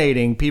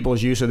eliminating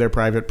people's use of their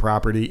private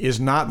property is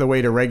not the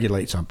way to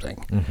regulate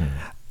something. Mm-hmm.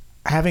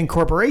 Having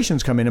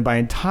corporations come in and buy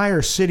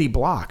entire city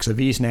blocks of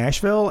East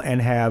Nashville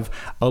and have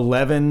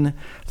 11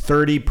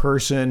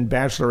 30-person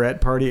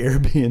bachelorette party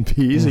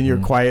Airbnbs in your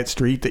quiet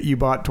street that you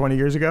bought 20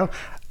 years ago,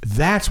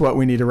 that's what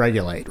we need to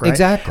regulate, right?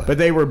 Exactly. But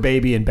they were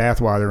baby and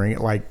bathwatering it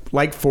like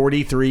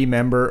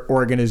 43-member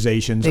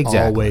organizations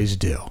always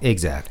do.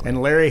 Exactly. And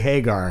Larry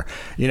Hagar,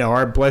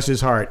 bless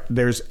his heart,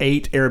 there's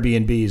 8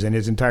 Airbnbs in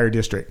his entire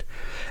district.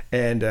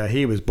 And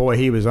he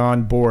was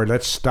on board.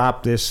 Let's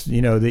stop this,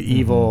 the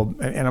evil.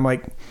 And I'm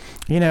like,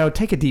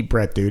 take a deep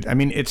breath, dude. I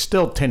mean, it's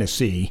still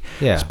Tennessee.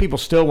 Yeah. So people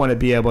still want to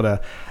be able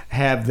to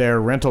have their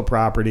rental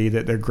property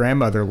that their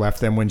grandmother left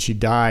them when she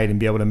died and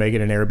be able to make it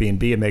an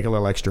Airbnb and make a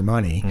little extra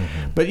money.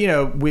 Mm-hmm. But,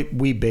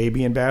 we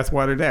baby and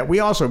bathwater that. We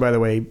also, by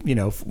the way,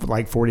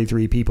 like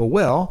 43 people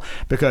will,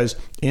 because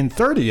in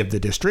 30 of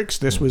the districts,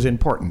 this was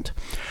important.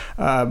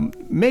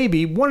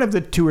 Maybe one of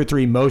the 2 or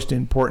 3 most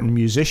important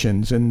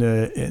musicians in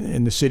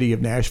the city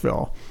of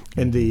Nashville,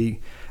 in the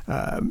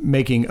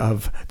making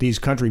of these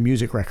country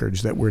music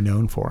records that we're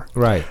known for,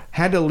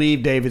 had to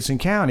leave Davidson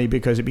County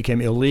because it became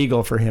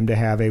illegal for him to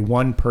have a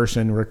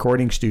 1-person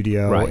recording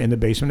studio in the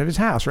basement of his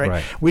house.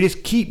 Right? We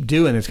just keep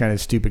doing this kind of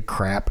stupid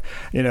crap,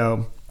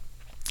 and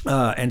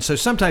so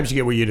sometimes you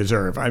get what you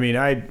deserve. I mean,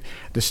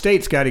 the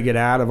state's got to get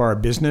out of our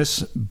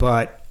business,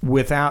 but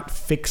without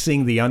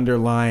fixing the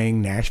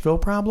underlying Nashville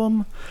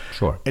problem,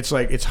 it's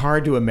like, it's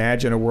hard to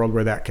imagine a world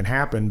where that can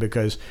happen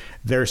because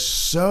they're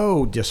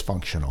so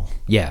dysfunctional.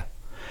 Yeah.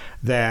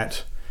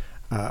 That,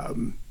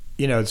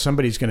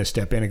 somebody's going to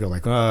step in and go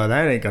like, oh,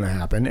 that ain't going to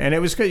happen. And it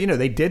was,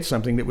 they did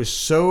something that was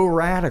so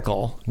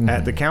radical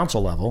at the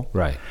council level.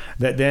 Right.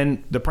 That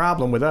then the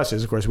problem with us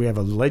is, of course, we have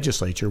a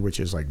legislature, which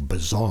is like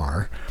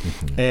bizarre.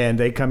 Mm-hmm. And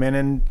they come in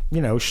and,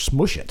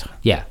 smush it.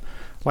 Yeah.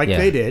 Like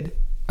they did.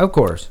 Of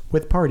course.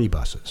 With party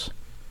buses.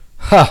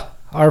 Huh.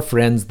 Our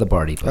friends, the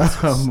party buses.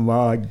 Oh,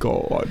 my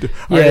God. Yes.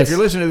 All right, if you're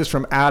listening to this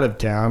from out of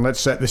town, let's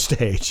set the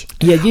stage.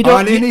 Yeah,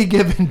 on any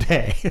given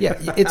day. Yeah,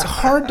 it's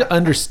hard to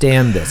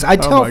understand this. I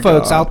tell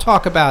folks, I'll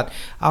talk about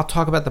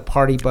the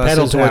party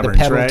buses or the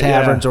pedal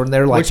taverns, or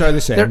they're like, which are the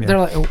same. They're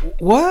like,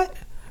 what?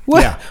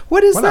 What? Yeah.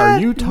 What is what that?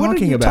 Are you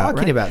talking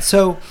about?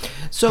 So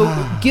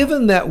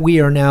given that we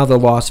are now the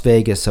Las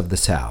Vegas of the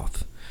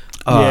South.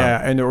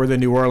 Or the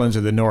New Orleans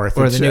of the North.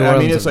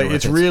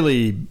 It's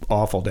really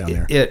awful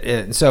down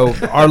there. So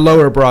our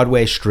lower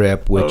Broadway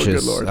Strip, which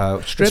is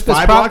Strip is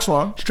 5 blocks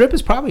long. Strip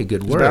is probably a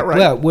good word.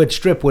 Right. Well,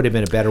 Strip would have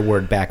been a better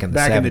word back in the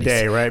 70s. In the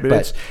day, right?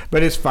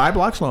 But it's 5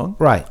 blocks long,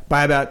 right?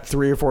 By about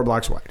 3 or 4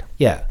 blocks wide.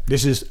 Yeah,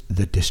 this is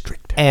the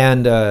district,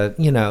 and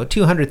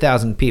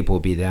 200,000 people will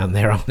be down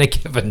there on a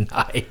given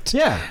night.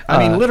 Yeah,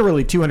 I mean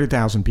literally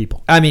 200,000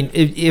 people. I mean,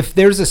 if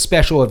there's a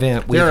special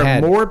event, there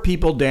are more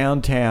people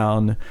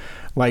downtown.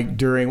 Like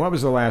during, what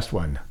was the last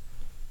one?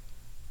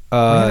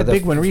 The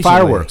big one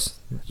recently.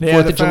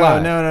 4th of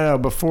July. No.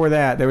 Before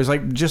that, there was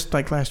just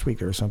last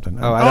week or something.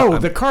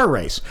 The car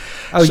race.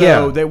 Oh, so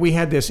yeah. that we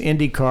had this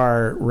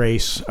IndyCar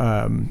race.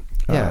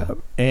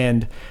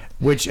 And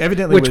which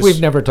evidently we've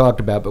never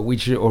talked about, but we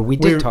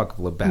did talk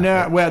a little about.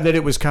 No, well, that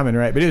it was coming,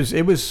 right? But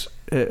it was.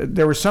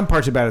 There were some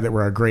parts about it that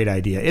were a great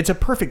idea. It's a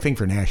perfect thing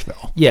for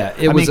Nashville. Yeah,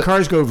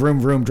 cars go vroom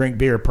vroom, drink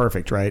beer,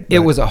 perfect, right? But it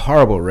was a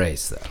horrible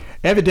race, though.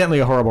 Evidently,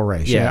 a horrible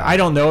race. Yeah, I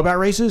don't know about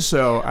races,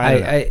 so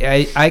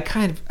I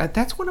kind of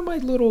that's one of my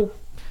little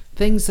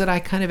things that I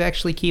kind of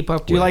actually keep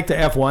up with. Do you like the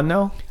F1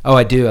 though? Oh,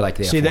 I do. I like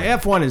the F1. See, the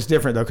F1 is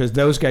different though because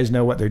those guys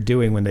know what they're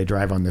doing when they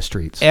drive on the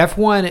streets.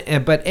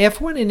 F1, but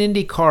F1 and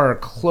IndyCar are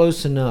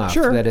close enough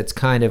that it's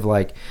kind of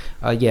like,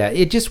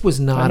 it just was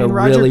not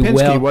Roger really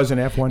Penske was an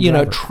F1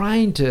 driver.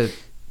 Trying to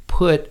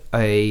put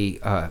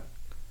a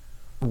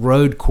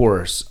road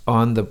course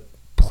on the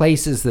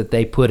places that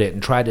they put it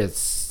and try to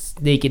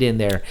sneak it in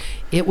there,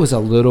 it was a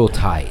little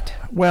tight.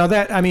 Well,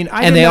 I didn't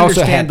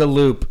understand the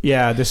loop.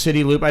 Yeah, the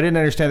city loop. I didn't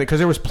understand it because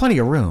there was plenty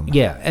of room.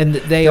 Yeah, and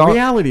the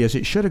reality is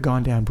it should have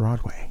gone down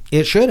Broadway.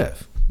 It should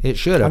have.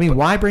 I mean,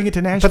 why bring it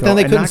to Nashville? But then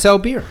they couldn't sell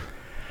beer.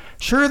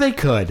 Sure, they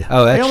could.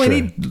 Oh, that's true. They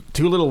only true. need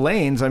 2 little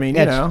lanes. I mean,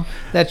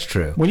 that's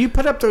true. When you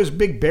put up those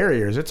big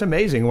barriers, it's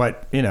amazing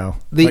what you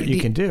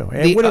can do.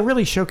 It would have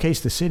really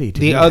showcased the city.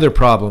 The other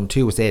problem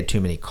too was they had too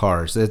many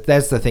cars.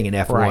 That's the thing in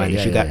F1 right,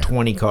 is you got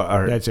 20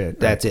 cars. That's it.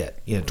 That's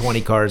it.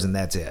 20 cars and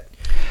that's it.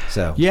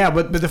 So yeah,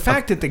 but the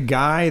fact that the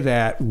guy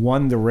that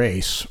won the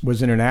race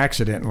was in an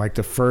accident, like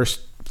the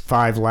first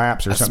 5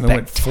 laps or something,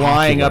 went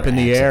flying up in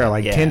the air,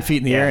 10 feet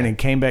in the air, and then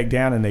came back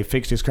down, and they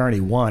fixed his car and he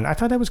won. I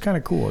thought that was kind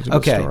of cool. It was a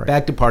good story.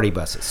 Back to party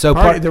buses. So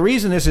the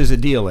reason this is a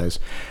deal is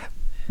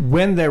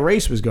when the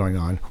race was going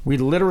on, we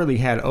literally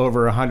had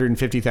over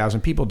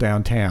 150,000 people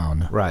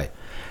downtown, right?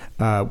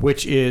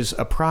 Which is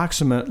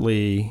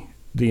approximately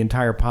the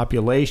entire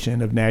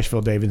population of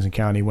Nashville, Davidson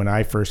County when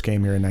I first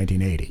came here in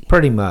 1980.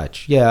 Pretty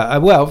much, yeah.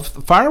 Well,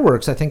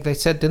 fireworks, I think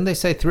didn't they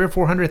say 300,000 or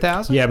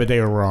 400,000? Yeah, but they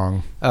were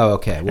wrong. Oh,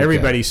 okay.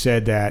 Everybody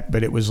said that,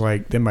 but it was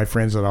then my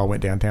friends that all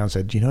went downtown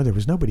said, there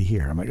was nobody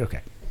here. I'm like, okay.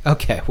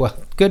 Okay, well,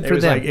 good for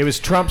them. It was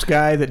Trump's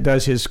guy that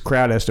does his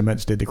crowd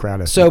estimates, did the crowd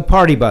estimates. So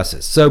party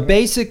buses. So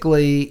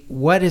basically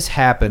what has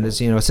happened is,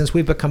 since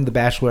we've become the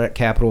bachelorette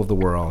capital of the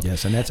world.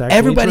 Yes, and that's actually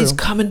everybody's true.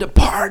 Coming to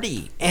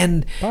party.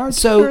 And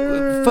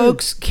so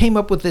folks came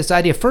up with this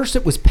idea. First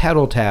it was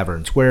pedal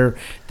taverns where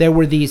there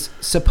were these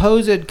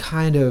supposed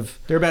kind of...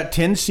 They're about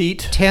 10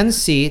 seats,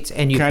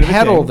 and you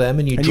pedal them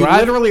and you drive. You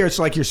literally, it's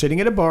like you're sitting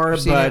at a bar,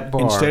 but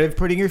instead of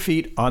putting your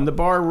feet on the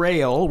bar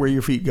rail where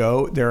your feet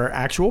go, there are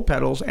actual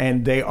pedals,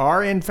 and they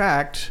are in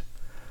fact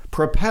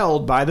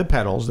propelled by the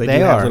pedals. They do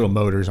have little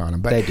motors on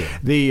them, but they do.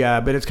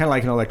 But it's kind of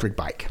like an electric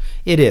bike.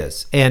 It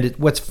is, and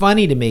what's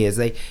funny to me is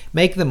they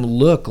make them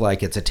look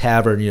like it's a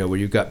tavern, where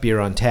you've got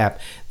beer on tap.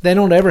 They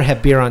don't ever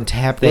have beer on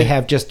tap. They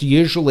have just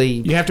usually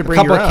you have to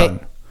bring your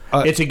own.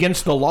 It's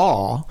against the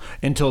law.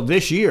 Until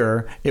this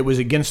year, it was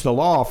against the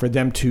law for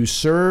them to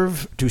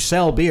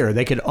sell beer.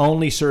 They could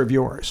only serve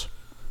yours.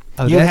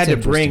 Oh, you had to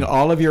bring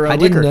all of your own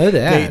liquor. I didn't know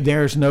that.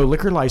 There's no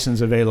liquor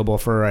license available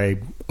for a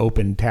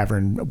open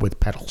tavern with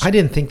pedals. I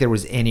didn't think there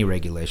was any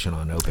regulation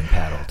on open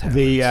paddle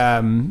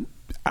taverns.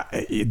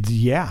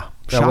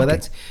 Shocking. Well,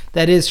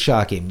 that is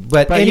shocking.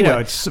 But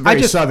anyway, it's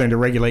very southern to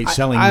regulate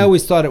selling. I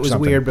always thought it was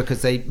something. weird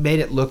because they made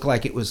it look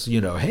like it was,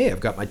 hey, I've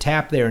got my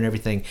tap there and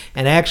everything.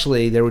 And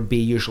actually, there would be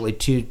usually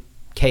 2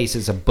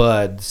 cases of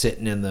Bud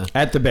sitting in the...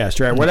 At the best,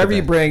 right? Whatever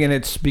you bring, and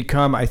it's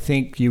become, I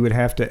think you would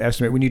have to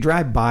estimate, when you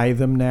drive by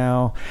them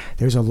now,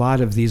 there's a lot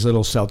of these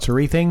little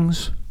seltzery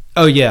things.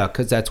 Oh, yeah,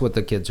 because that's what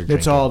the kids are drinking.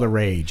 It's all the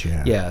rage,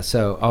 yeah. Yeah,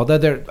 so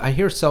although I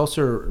hear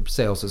seltzer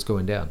sales is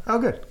going down. Oh,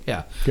 good.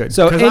 Yeah. Good.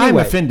 So anyway, I'm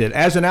offended.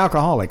 As an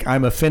alcoholic,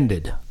 I'm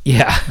offended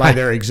by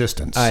their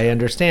existence. I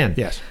understand.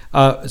 Yes.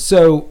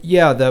 So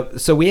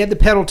we had the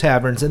pedal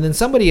taverns, and then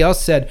somebody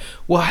else said,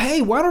 well,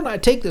 hey, why don't I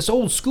take this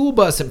old school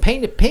bus and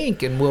paint it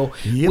pink, and we'll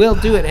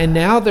do it. And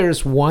now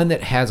there's one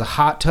that has a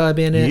hot tub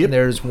in it, and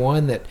there's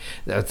one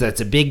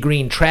that's a big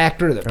green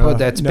tractor.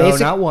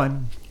 Not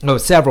one. Oh,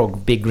 several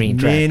big green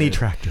tractors. Many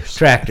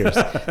tractors.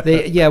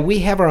 We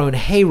have our own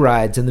hay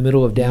rides in the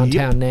middle of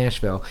downtown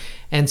Nashville.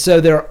 And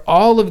so there are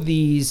all of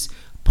these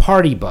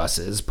party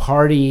buses,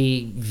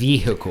 party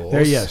vehicles.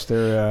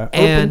 They're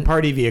open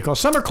party vehicles.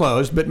 Some are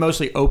closed, but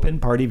mostly open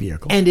party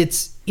vehicles. And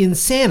it's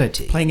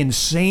insanity. Playing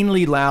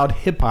insanely loud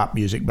hip-hop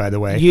music, by the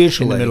way.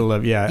 Usually. In the middle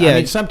of, I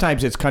mean,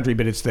 sometimes it's country,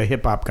 but it's the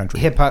hip-hop country.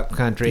 Hip-hop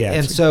country. Yeah,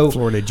 and so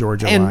Florida,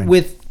 Georgia and line.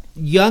 with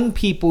young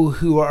people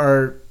who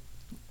are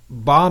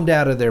bombed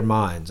out of their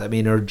minds. I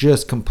mean, are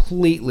just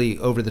completely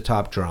over the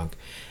top drunk.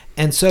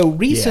 And so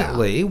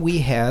recently we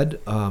had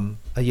a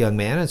young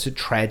man, it's a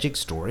tragic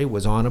story,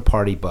 was on a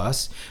party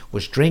bus,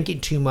 was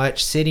drinking too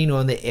much, sitting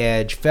on the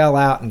edge, fell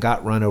out and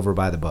got run over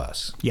by the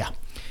bus. Yeah.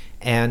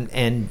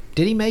 And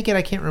did he make it?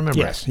 I can't remember.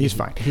 Yes, he's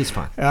fine. He's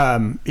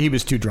fine. He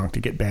was too drunk to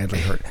get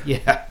badly hurt.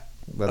 Yeah.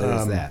 Well,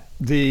 there's that.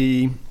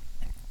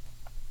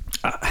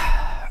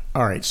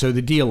 all right, so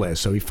the deal is,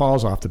 so he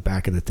falls off the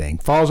back of the thing,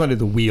 falls under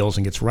the wheels,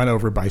 and gets run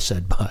over by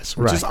said bus,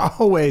 which is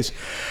always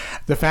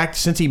the fact.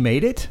 Since he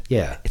made it,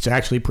 it's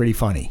actually pretty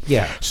funny.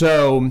 Yeah.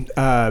 So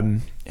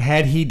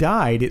had he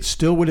died, it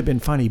still would have been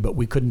funny, but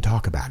we couldn't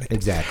talk about it.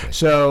 Exactly.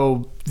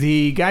 So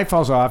the guy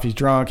falls off. He's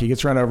drunk. He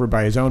gets run over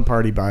by his own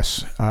party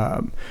bus,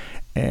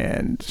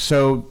 and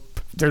so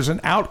there's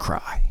an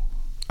outcry.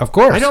 Of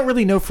course. I don't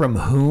really know from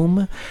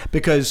whom,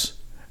 because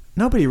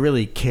nobody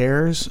really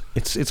cares.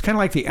 It's kind of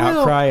like the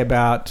outcry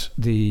about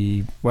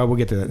the. Well, we'll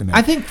get to that in a minute.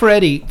 I think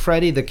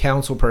Freddie, the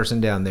council person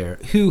down there,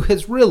 who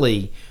has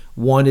really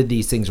wanted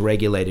these things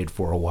regulated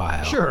for a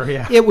while. Sure,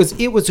 yeah. It was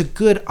a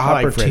good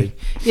opportunity.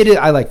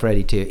 I like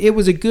Freddie too. It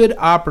was a good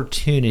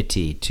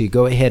opportunity to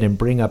go ahead and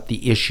bring up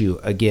the issue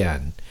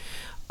again,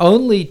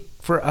 only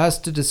for us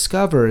to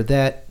discover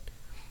that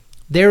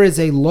there is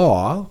a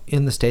law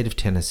in the state of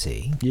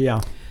Tennessee.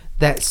 Yeah.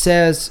 That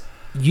says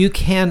you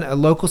can,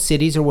 local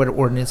cities or what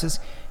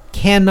ordinances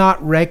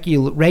cannot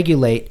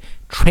regulate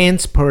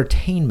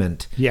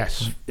transportainment.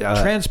 Yes.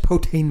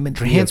 Transportainment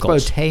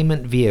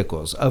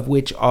vehicles, of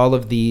which all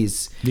of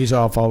these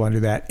all fall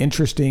under that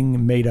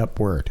interesting made-up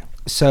word.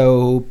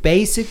 So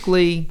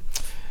basically,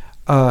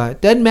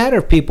 it doesn't matter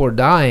if people are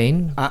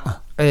dying,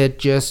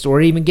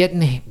 or even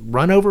getting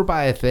run over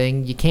by a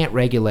thing. You can't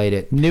regulate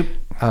it. Nope.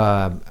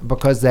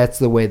 Because that's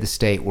the way the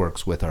state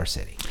works with our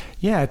city.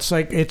 Yeah, it's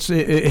like it's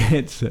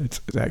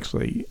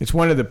actually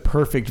one of the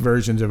perfect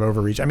versions of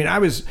overreach. I mean, I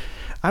was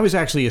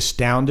actually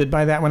astounded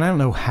by that one. I don't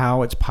know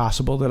how it's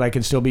possible that I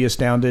can still be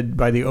astounded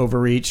by the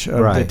overreach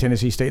of the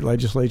Tennessee State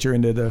Legislature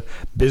into the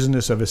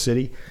business of a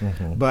city,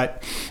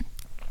 but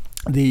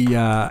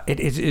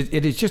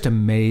it is just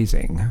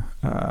amazing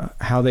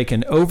how they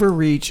can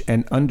overreach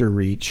and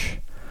underreach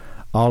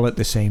all at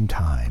the same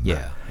time.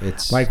 Yeah,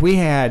 it's like we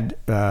had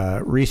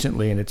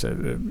recently, and it's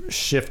a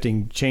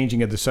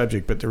changing of the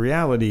subject, but the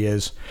reality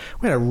is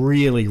we had a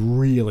really,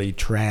 really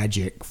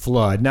tragic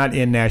flood, not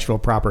in Nashville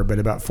proper, but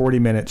about 40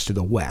 minutes to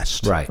the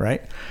west.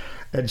 Right.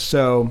 And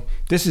so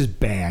this is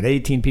bad.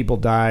 18 people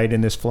died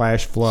in this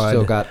flash flood.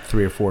 Still got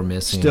 3 or 4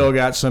 missing. Still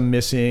got some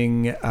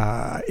missing.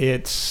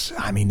 It's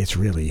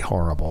really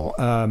horrible.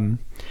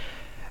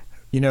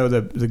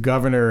 The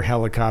governor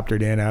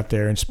helicoptered in out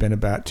there and spent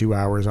about 2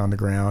 hours on the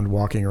ground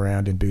walking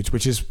around in boots,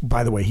 which is,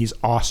 by the way, he's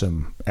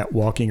awesome at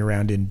walking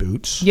around in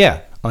boots.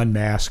 Yeah.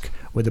 Unmasked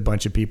with a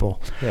bunch of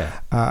people.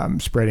 Yeah.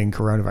 Spreading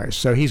coronavirus.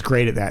 So he's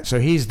great at that. So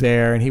he's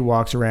there and he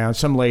walks around.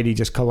 Some lady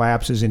just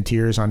collapses in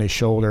tears on his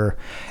shoulder.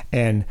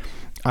 And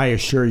I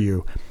assure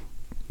you,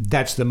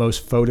 that's the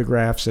most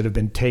photographs that have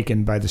been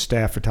taken by the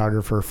staff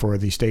photographer for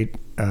the state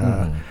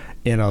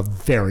in a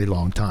very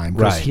long time,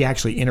 because he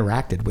actually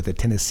interacted with a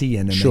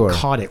Tennessean and they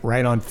caught it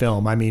right on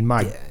film. I mean,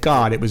 my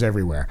God, it was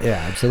everywhere. Yeah,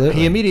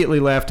 absolutely. He immediately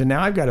left, and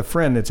now I've got a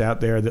friend that's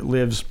out there that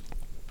lives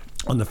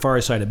on the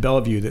far side of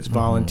Bellevue that's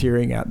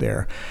volunteering out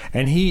there,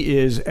 and he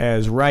is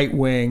as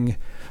right-wing,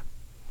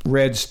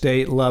 red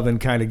state loving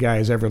kind of guy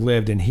as ever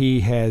lived, and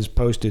he has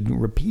posted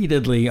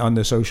repeatedly on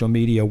the social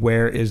media,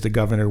 where is the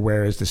governor,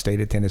 where is the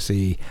state of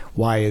Tennessee,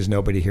 why is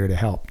nobody here to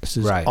help? This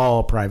is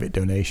all private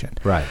donation.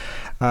 Right.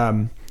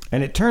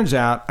 And it turns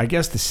out, I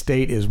guess the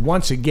state is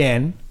once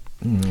again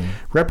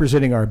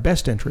representing our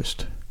best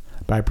interest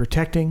by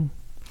protecting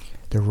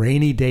the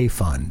rainy day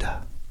fund.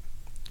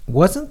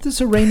 Wasn't this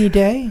a rainy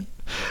day?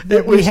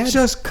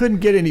 Just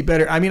couldn't get any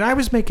better. I mean, I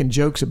was making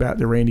jokes about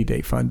the rainy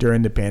day fund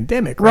during the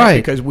pandemic, right?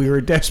 Because we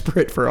were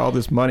desperate for all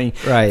this money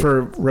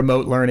for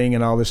remote learning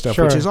and all this stuff,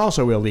 which is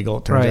also illegal,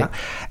 it turns out.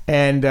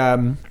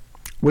 And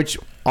which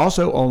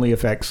also only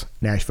affects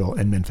Nashville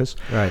and Memphis.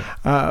 Right.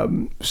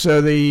 So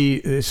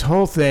this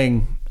whole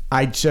thing,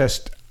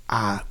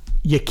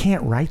 you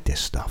can't write this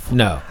stuff.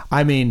 No.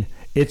 I mean,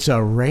 it's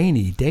a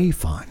rainy day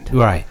fund.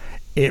 Right.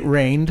 It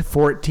rained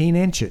 14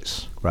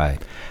 inches.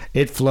 Right.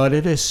 It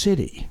flooded a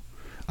city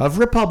of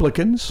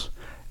Republicans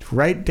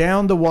right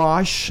down the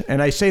wash. And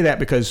I say that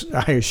because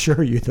I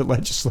assure you the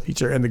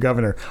legislature and the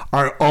governor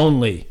are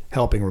only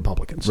helping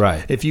Republicans.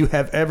 Right. If you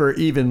have ever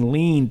even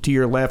leaned to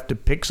your left to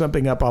pick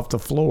something up off the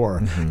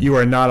floor, you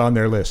are not on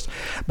their list.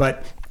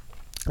 But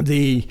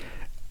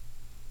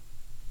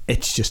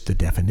it's just the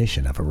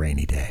definition of a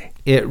rainy day.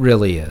 It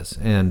really is.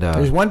 And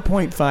there's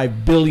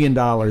 $1.5 billion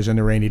in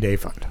the rainy day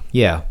fund.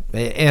 Yeah.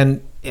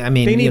 And I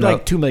mean, they need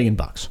like $2 million.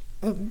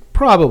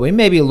 Probably,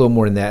 maybe a little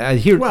more than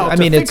that.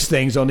 To fix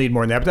things, they'll need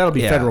more than that, but that'll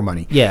be federal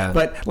money. Yeah,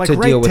 but like to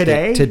right deal with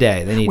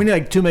today, they need we need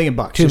like $2 million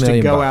just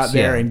to go out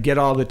there and get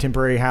all the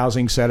temporary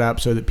housing set up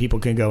so that people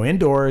can go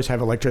indoors,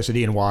 have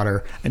electricity and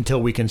water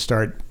until we can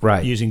start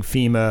using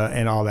FEMA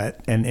and all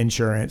that and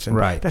insurance. And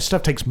that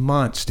stuff takes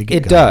months to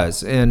get going. It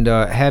does, and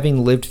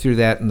having lived through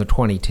that in the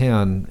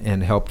 2010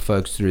 and helped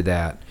folks through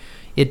that,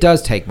 it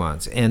does take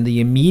months. And the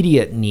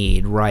immediate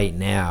need right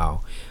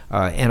now.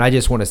 And I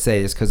just want to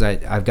say this because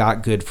I've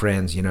got good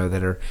friends,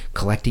 that are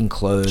collecting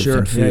clothes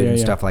and food and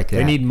stuff like that.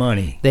 They need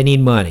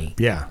money.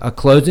 Yeah.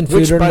 Clothes and food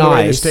which, are by nice. The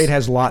way, the state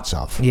has lots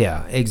of.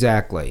 Yeah,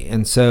 exactly.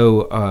 And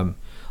so,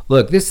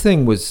 look, this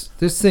thing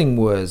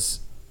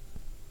was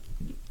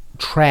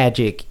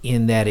tragic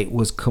in that it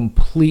was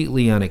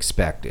completely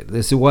unexpected.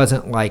 This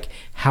wasn't like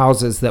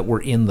houses that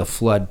were in the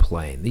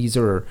floodplain. These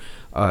are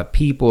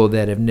people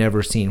that have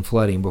never seen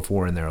flooding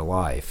before in their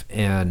life,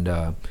 and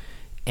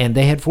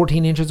they had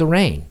 14 inches of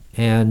rain.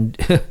 And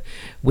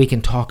we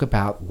can talk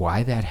about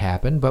why that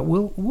happened, but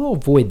we'll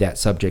avoid that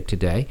subject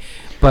today.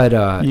 But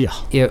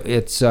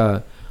it's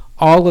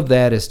all of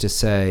that is to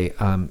say,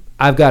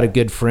 I've got a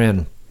good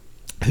friend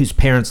whose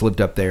parents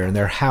lived up there, and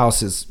their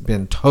house has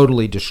been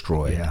totally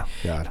destroyed. Yeah,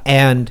 God.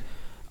 And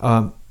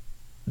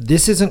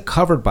this isn't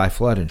covered by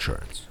flood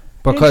insurance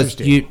because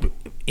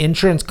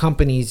insurance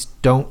companies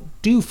don't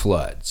do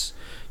floods.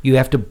 You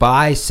have to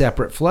buy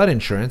separate flood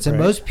insurance, and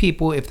most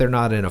people, if they're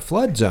not in a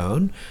flood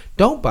zone,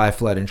 don't buy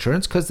flood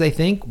insurance because they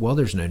think, well,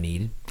 there's no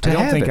need to have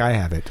it. I don't think I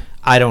have it.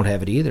 I don't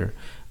have it either.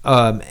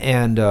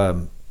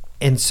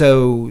 And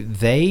so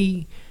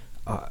they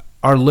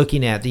are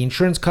looking at, the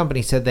insurance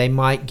company said they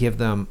might give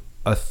them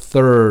a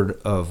third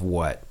of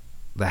what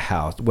the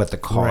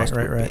cost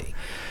would be.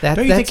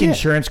 Don't you think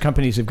insurance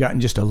companies have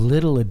gotten just a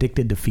little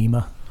addicted to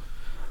FEMA?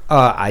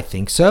 I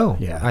think so.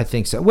 Yeah, I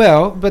think so.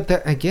 Well, but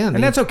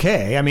and that's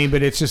okay. I mean,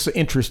 but it's just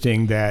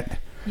interesting that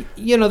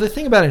the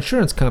thing about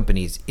insurance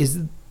companies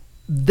is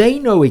they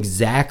know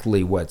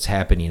exactly what's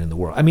happening in the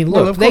world. I mean,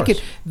 look,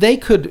 they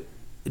could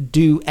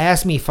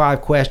ask me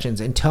 5 questions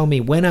and tell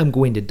me when I'm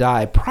going to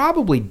die,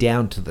 probably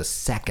down to the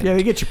second. Yeah,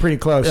 they get you pretty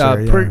close.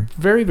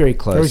 Very, very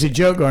close. There was a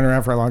joke going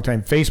around for a long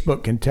time.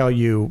 Facebook can tell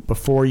you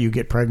before you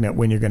get pregnant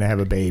when you're going to have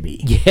a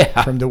baby.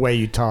 Yeah, from the way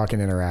you talk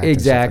and interact.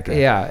 Exactly.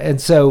 And yeah, and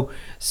so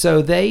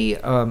they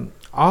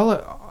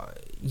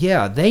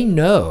they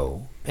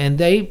know, and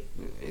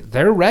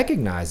they're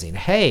recognizing,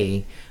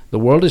 hey, the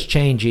world is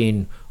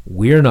changing.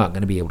 We're not going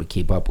to be able to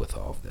keep up with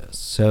all of this.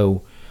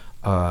 So,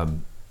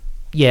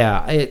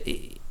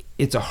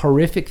 it's a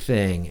horrific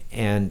thing,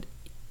 and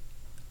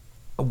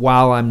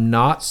while I'm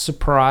not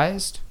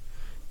surprised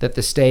that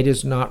the state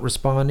is not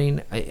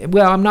responding,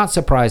 I'm not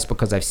surprised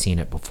because I've seen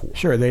it before.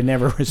 Sure, they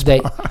never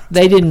respond.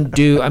 They didn't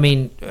do. I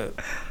mean,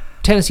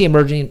 Tennessee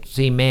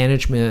Emergency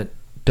Management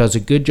does a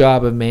good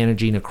job of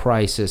managing a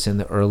crisis in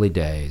the early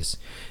days.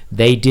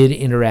 They did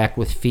interact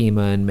with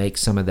FEMA and make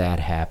some of that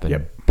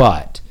happen,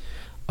 but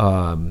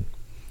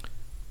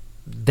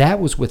that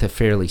was with a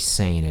fairly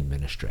sane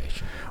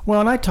administration. Well,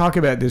 and I talk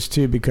about this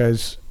too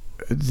because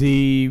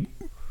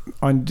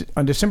on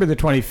December the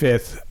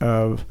 25th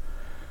of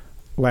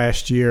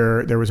last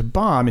year, there was a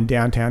bomb in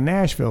downtown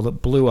Nashville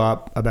that blew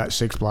up about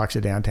 6 blocks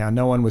of downtown.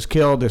 No one was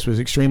killed. This was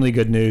extremely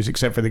good news,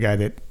 except for the guy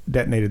that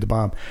detonated the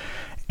bomb.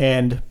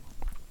 And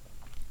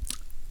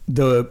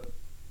the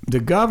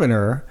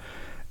governor,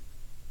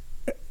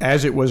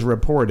 as it was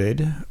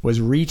reported,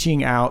 was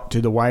reaching out to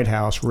the White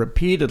House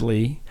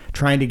repeatedly,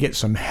 trying to get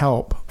some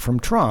help from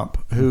Trump,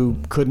 who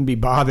couldn't be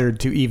bothered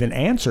to even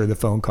answer the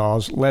phone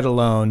calls, let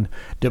alone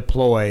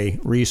deploy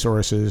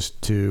resources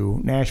to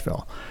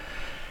Nashville.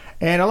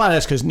 And a lot of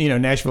that's because,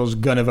 Nashville's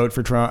going to vote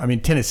for Trump. I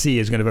mean, Tennessee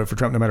is going to vote for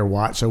Trump no matter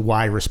what, so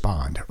why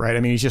respond, right? I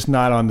mean, he's just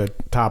not on the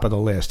top of the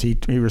list. He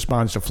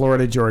responds to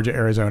Florida, Georgia,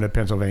 Arizona,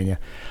 Pennsylvania.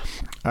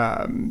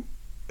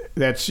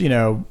 That's,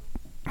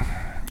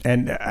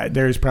 and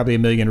there's probably a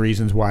million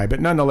reasons why, but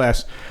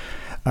nonetheless,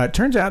 it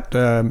turns out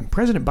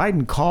President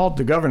Biden called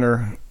the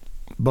governor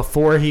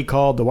before he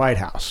called the White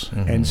House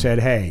and said,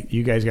 hey,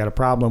 you guys got a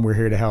problem. We're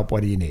here to help.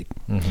 What do you need?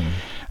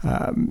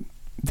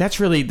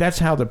 That's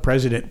how the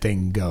president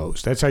thing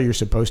goes. That's how you're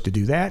supposed to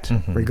do that.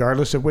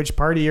 Regardless of which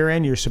party you're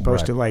in, you're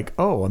supposed to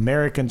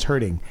Americans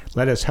hurting.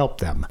 Let us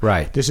help them.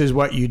 Right. This is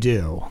what you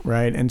do.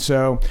 Right. And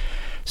so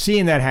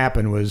seeing that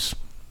happen was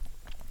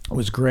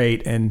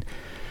great. And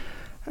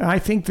I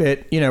think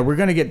that, we're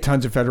going to get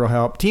tons of federal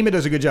help. TEMA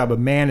does a good job of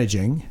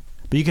managing,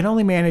 but you can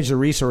only manage the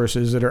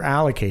resources that are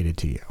allocated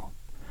to you.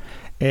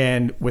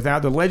 And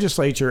without the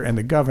legislature and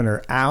the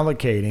governor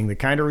allocating the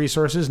kind of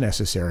resources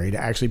necessary to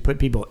actually put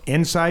people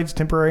inside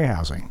temporary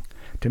housing,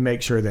 to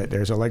make sure that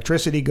there's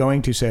electricity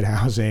going to said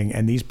housing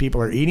and these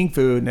people are eating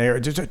food, and they're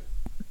just a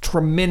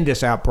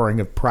tremendous outpouring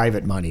of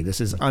private money.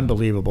 This is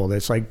unbelievable.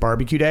 It's like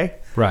barbecue day,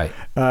 right?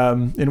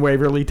 In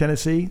Waverly,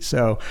 Tennessee.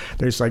 So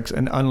there's like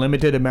an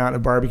unlimited amount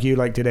of barbecue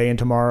like today and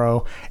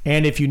tomorrow.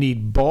 And if you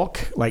need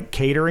bulk, like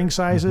catering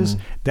sizes,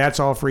 that's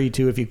all free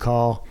too if you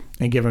call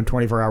and give them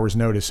 24 hours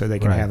notice so they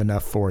can have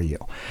enough for you.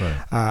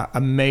 Right.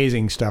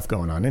 Amazing stuff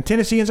going on. And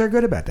Tennesseans are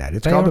good about that.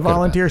 It's called the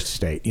volunteer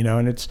state,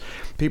 and it's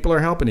people are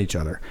helping each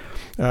other.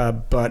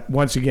 But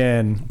once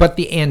again... But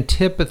the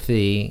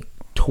antipathy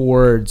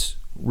towards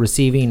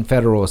receiving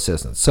federal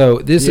assistance. So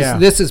this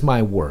is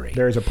my worry.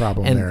 There's a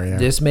problem there, yeah.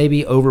 This may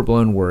be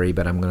overblown worry,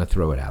 but I'm going to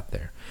throw it out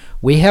there.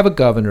 We have a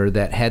governor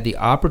that had the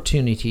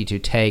opportunity to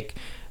take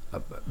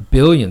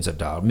billions of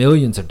dollars,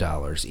 millions of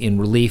dollars in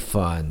relief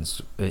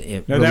funds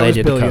related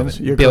to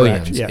COVID. You're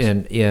billions correct,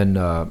 yes. in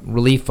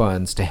relief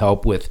funds to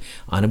help with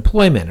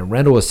unemployment and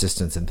rental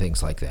assistance and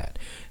things like that,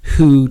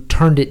 who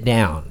turned it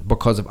down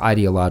because of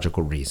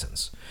ideological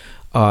reasons.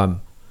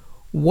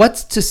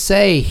 What's to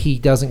say he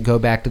doesn't go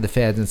back to the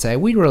feds and say,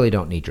 we really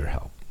don't need your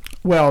help?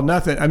 Well,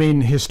 nothing. I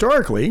mean,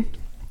 historically,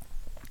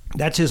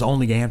 That's his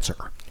only answer.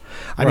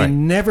 I Right.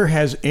 mean, never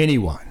has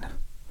anyone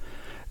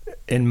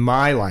in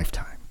my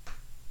lifetime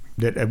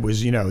that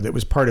was, that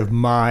was part of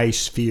my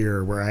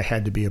sphere where I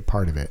had to be a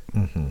part of it,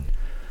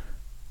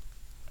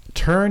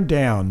 turned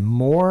down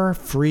more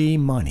free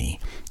money.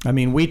 I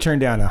mean, we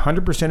turned down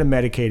 100% of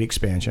Medicaid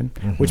expansion,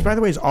 which, by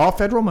the way, is all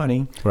federal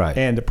money. Right.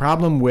 And the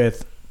problem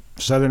with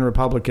Southern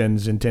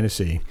Republicans in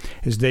Tennessee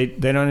is they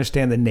don't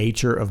understand the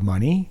nature of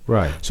money.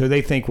 Right. So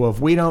they think, well, if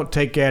we don't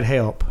take that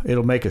help,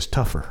 it'll make us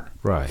tougher.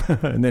 Right.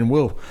 And then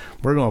we're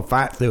going to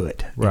fight through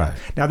it. Right.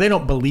 Now, they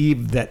don't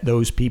believe that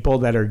those people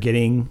that are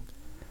getting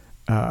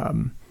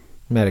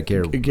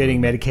Medicaid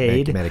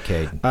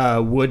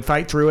would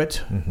fight through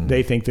it.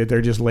 They think that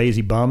they're just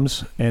lazy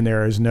bums and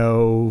there is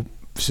no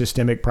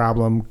systemic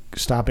problem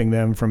stopping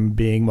them from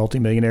being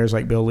multimillionaires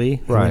like Bill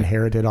Lee, who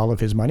inherited all of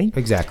his money.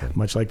 Exactly.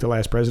 Much like the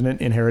last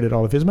president inherited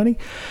all of his money.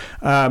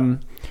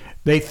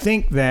 They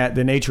think that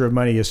the nature of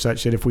money is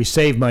such that if we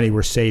save money,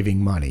 we're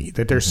saving money,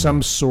 that there's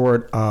some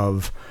sort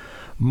of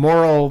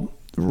moral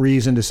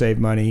reason to save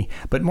money.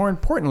 But more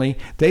importantly,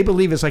 they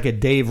believe it's like a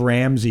Dave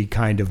Ramsey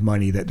kind of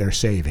money that they're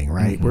saving,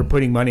 right? We're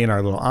putting money in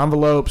our little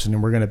envelopes and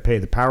then we're going to pay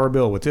the power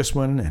bill with this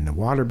one and the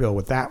water bill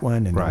with that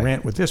one and the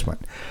rent with this one.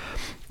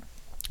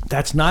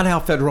 That's not how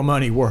federal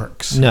money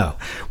works. No.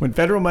 When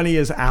federal money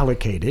is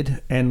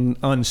allocated and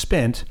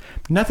unspent,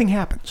 nothing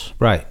happens.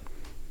 Right.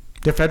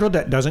 The federal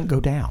debt doesn't go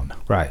down.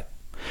 Right.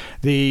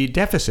 The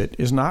deficit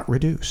is not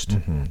reduced.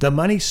 The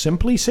money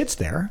simply sits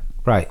there.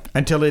 Right.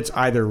 Until it's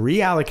either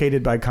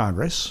reallocated by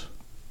Congress,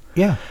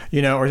 Yeah.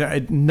 or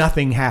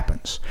nothing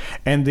happens.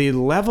 And the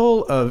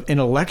level of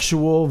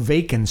intellectual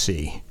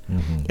vacancy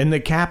in the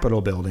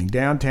Capitol building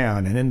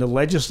downtown and in the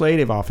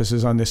legislative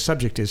offices on this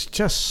subject is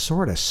just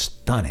sort of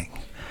stunning.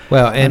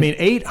 Well, and I mean,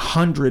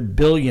 $800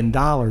 billion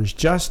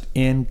just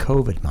in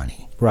COVID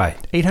money. right.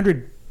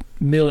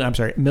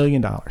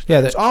 $million.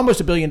 Yeah, it's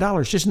almost $1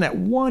 billion just in that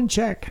one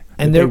check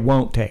And that they there-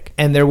 won't take.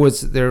 And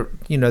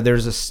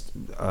there's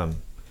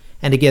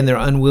and again, their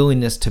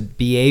unwillingness to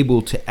be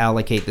able to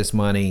allocate this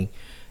money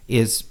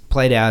is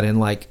played out in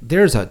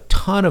there's a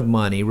ton of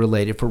money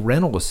related for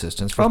rental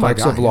assistance for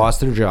folks who have lost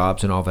their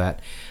jobs and all that.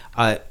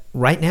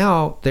 Right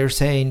now, they're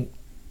saying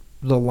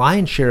the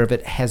lion's share of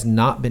it has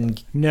not been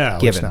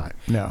given. It's not.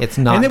 No, it's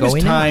not. And it was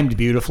going timed out.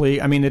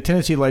 beautifully. I mean, the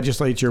Tennessee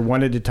legislature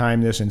wanted to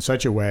time this in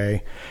such a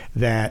way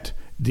that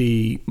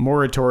the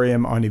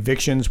moratorium on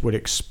evictions would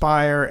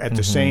expire at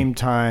the same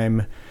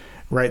time.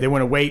 Right. They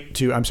want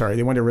to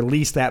they want to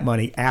release that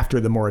money after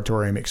the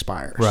moratorium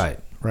expires. Right.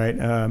 Right.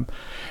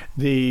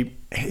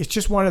 It's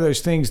just one of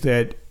those things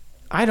that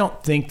I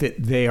don't think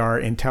that they are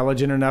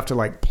intelligent enough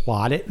to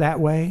plot it that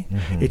way.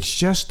 It's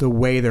just the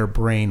way their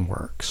brain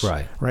works.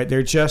 Right. Right.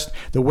 They're just,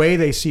 the way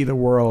they see the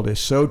world is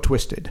so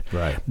twisted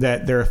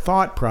that their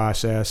thought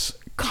process,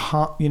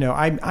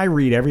 I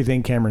read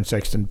everything Cameron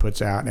Sexton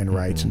puts out and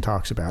writes and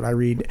talks about. I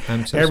read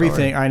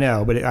everything. Sorry. I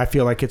know, but I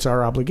feel like it's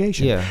our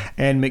obligation. Yeah.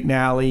 And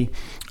McNally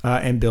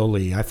and Bill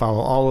Lee. I follow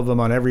all of them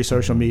on every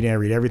social media. I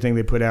read everything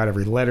they put out,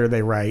 every letter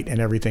they write,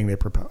 and everything they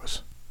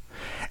propose.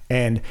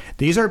 And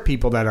these are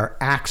people that are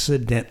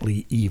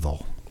accidentally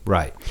evil.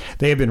 Right.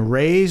 They have been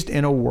raised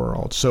in a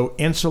world so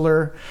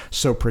insular,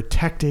 so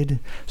protected,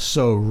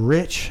 so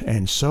rich,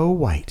 and so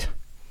white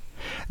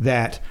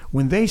that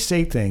when they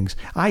say things,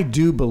 I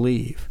do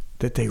believe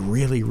that they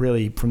really,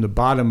 really, from the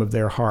bottom of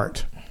their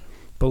heart,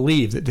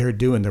 believe that they're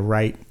doing the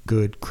right,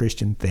 good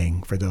Christian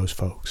thing for those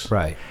folks.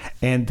 Right.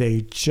 And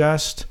they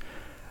just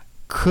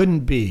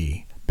couldn't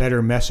be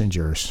better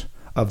messengers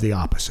of the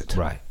opposite.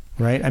 Right.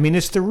 Right? I mean,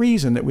 it's the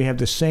reason that we have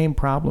the same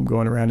problem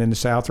going around in the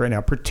South right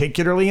now,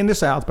 particularly in the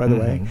South, by the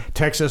way.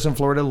 Texas and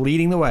Florida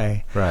leading the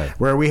way. Right.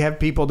 Where we have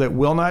people that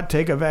will not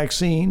take a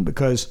vaccine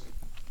because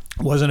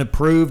it wasn't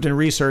approved and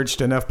researched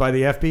enough by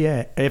the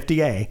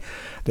FDA.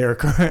 They're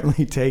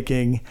currently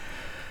taking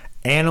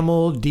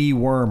animal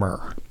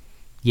dewormer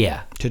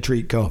to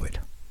treat COVID.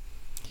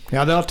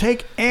 Now, they'll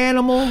take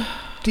animal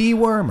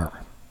dewormer.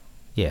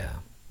 Yeah.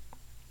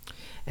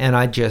 And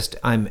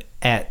I'm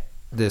at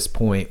this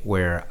point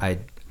where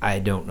I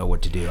don't know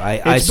what to do.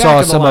 I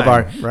saw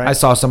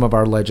some of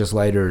our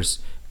legislators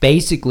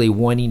basically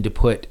wanting to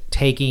put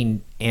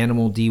taking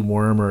animal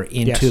dewormer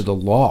into the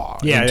law.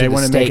 Yeah, into they the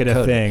want to make state it a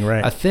code. thing,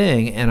 right? A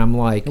thing, and I'm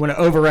like, They want to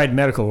override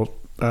medical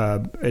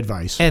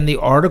advice. And the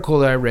article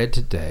that I read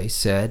today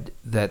said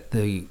that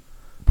the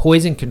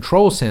poison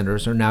control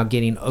centers are now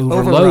getting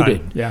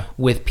overloaded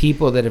with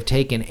people that have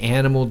taken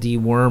animal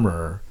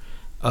dewormer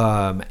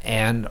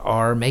and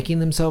are making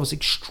themselves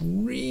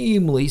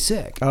extremely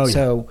sick. Oh,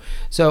 yeah.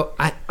 So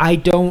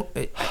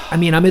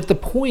I'm at the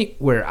point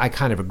where I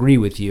kind of agree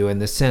with you in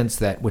the sense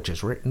that, which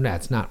is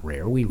that's not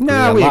rare. We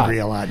agree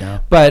a lot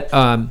now. But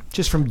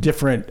just from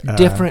different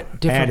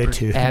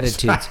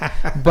attitudes.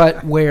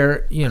 But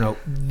where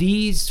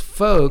these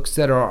folks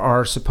that are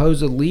our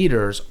supposed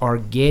leaders are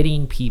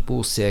getting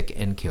people sick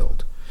and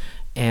killed,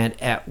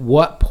 and at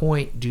what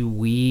point do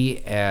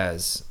we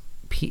as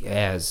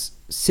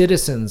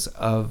citizens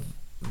of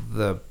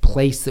the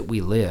place that we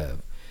live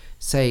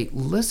say,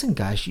 listen,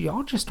 guys,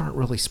 y'all just aren't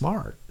really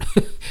smart.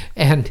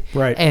 and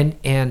Right.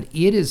 and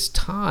it is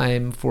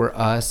time for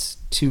us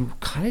to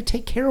kind of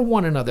take care of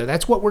one another.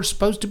 That's what we're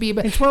supposed to be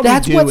about. It's what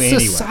That's we do what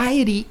anyway.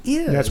 society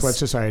is. That's what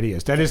society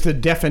is. That is the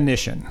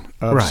definition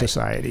of Right.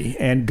 society.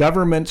 And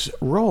government's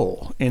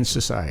role in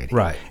society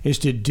Right. is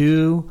to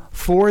do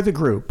for the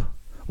group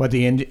what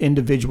the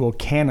individual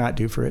cannot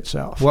do for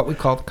itself. What we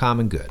call the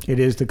common good. It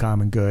is the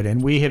common good.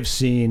 And we have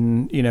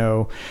seen,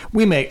 I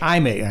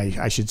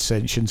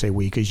shouldn't say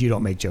we, because you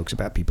don't make jokes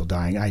about people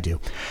dying. I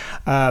do.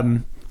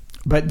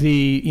 But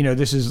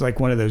this is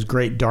like one of those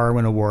great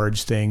Darwin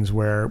Awards things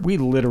where we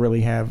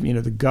literally have,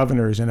 the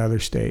governors in other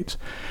states.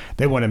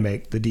 They want to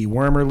make the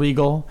dewormer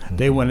legal.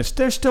 Mm-hmm.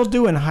 They're still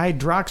doing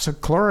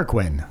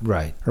hydroxychloroquine.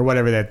 Right. Or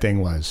whatever that thing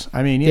was.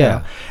 I mean,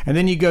 Yeah. And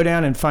then you go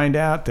down and find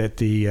out that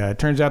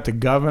turns out the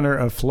governor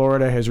of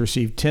Florida has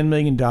received $10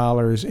 million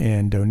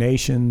in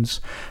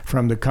donations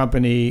from the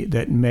company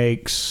that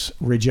makes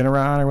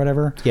Regeneron or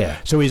whatever. Yeah.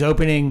 So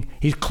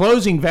he's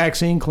closing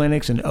vaccine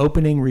clinics and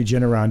opening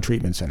Regeneron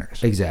treatment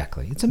centers.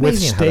 Exactly. It's With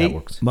amazing how that state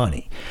works.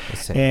 money.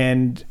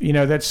 And,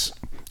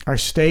 our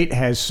state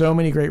has so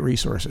many great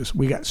resources.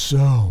 We got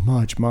so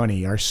much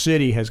money. Our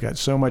city has got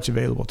so much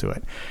available to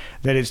it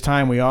that it's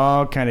time we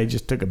all kind of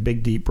just took a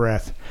big, deep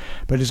breath.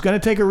 But it's going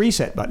to take a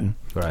reset button.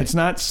 Right. It's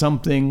not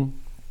something.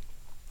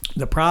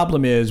 The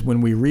problem is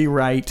when we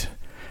rewrite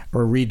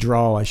or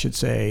redraw, I should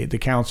say, the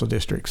council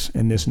districts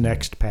in this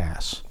next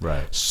pass.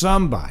 Right.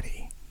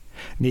 Somebody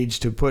needs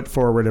to put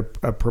forward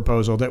a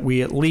proposal that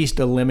we at least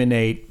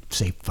eliminate,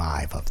 say,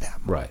 5 of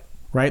them. Right.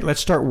 Right?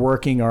 Let's start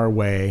working our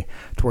way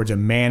towards a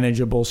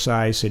manageable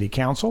size city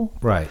council.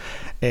 Right.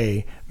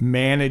 A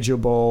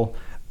manageable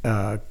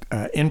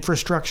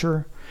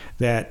infrastructure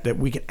that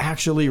we can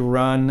actually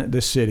run the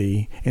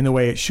city in the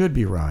way it should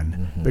be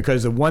run. Mm-hmm.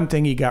 Because the one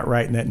thing he got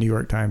right in that New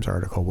York Times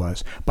article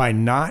was by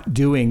not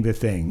doing the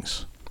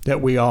things that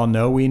we all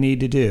know we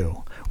need to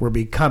do, we're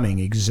becoming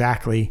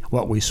exactly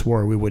what we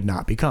swore we would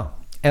not become.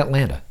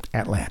 Atlanta.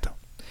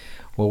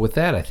 Well, with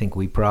that, I think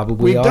we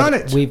probably We've done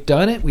it. We've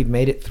done it. We've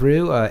made it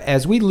through.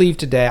 As we leave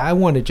today, I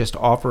want to just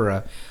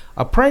offer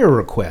a prayer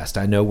request.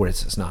 I know where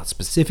it's not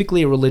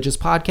specifically a religious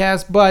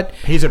podcast, but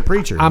he's a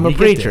preacher. I'm a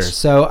preacher.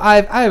 So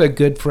I have a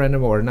good friend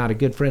of, or not a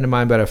good friend of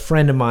mine, but a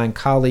friend of mine,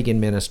 colleague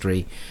in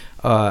ministry,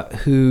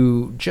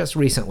 who just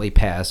recently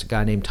passed, a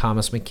guy named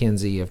Thomas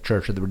McKenzie of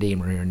Church of the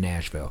Redeemer here in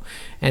Nashville.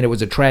 And it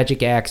was a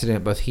tragic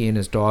accident. Both he and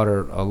his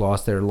daughter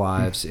lost their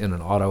lives in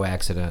an auto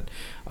accident.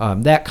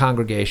 That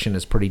congregation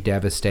is pretty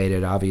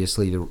devastated.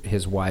 Obviously,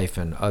 his wife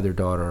and other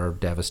daughter are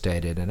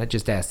devastated. And I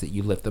just ask that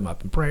you lift them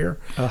up in prayer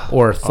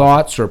or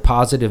thoughts or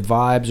positive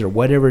vibes or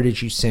whatever it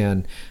is you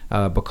send,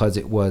 because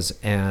it was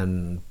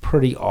a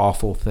pretty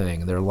awful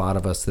thing. There are a lot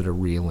of us that are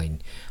reeling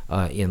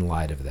in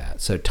light of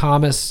that. So,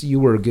 Thomas, you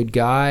were a good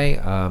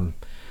guy.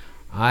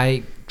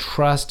 I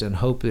trust and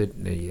hope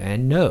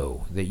and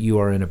know that you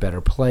are in a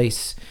better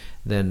place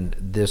than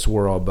this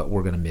world, but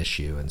we're going to miss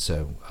you. And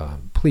so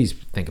please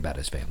think about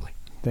his family.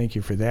 Thank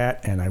you for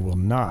that. And I will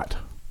not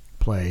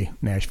play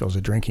Nashville's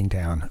a Drinking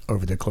Town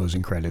over the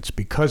closing credits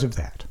because of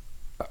that.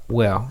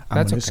 Well,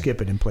 I'm going to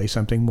skip it and play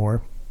something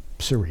more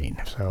serene.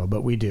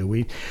 But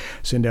we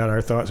send out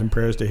our thoughts and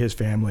prayers to his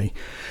family.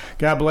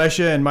 God bless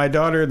you. And my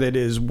daughter that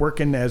is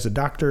working as a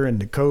doctor in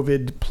the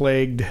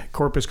COVID-plagued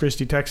Corpus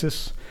Christi,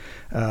 Texas,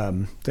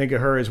 think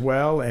of her as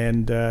well.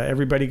 And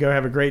everybody go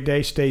have a great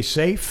day. Stay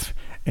safe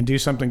and do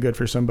something good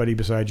for somebody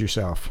besides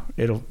yourself.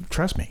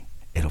 Trust me,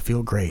 it'll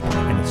feel great,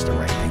 and it's the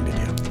right thing to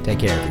do. Take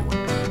care,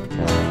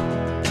 everyone.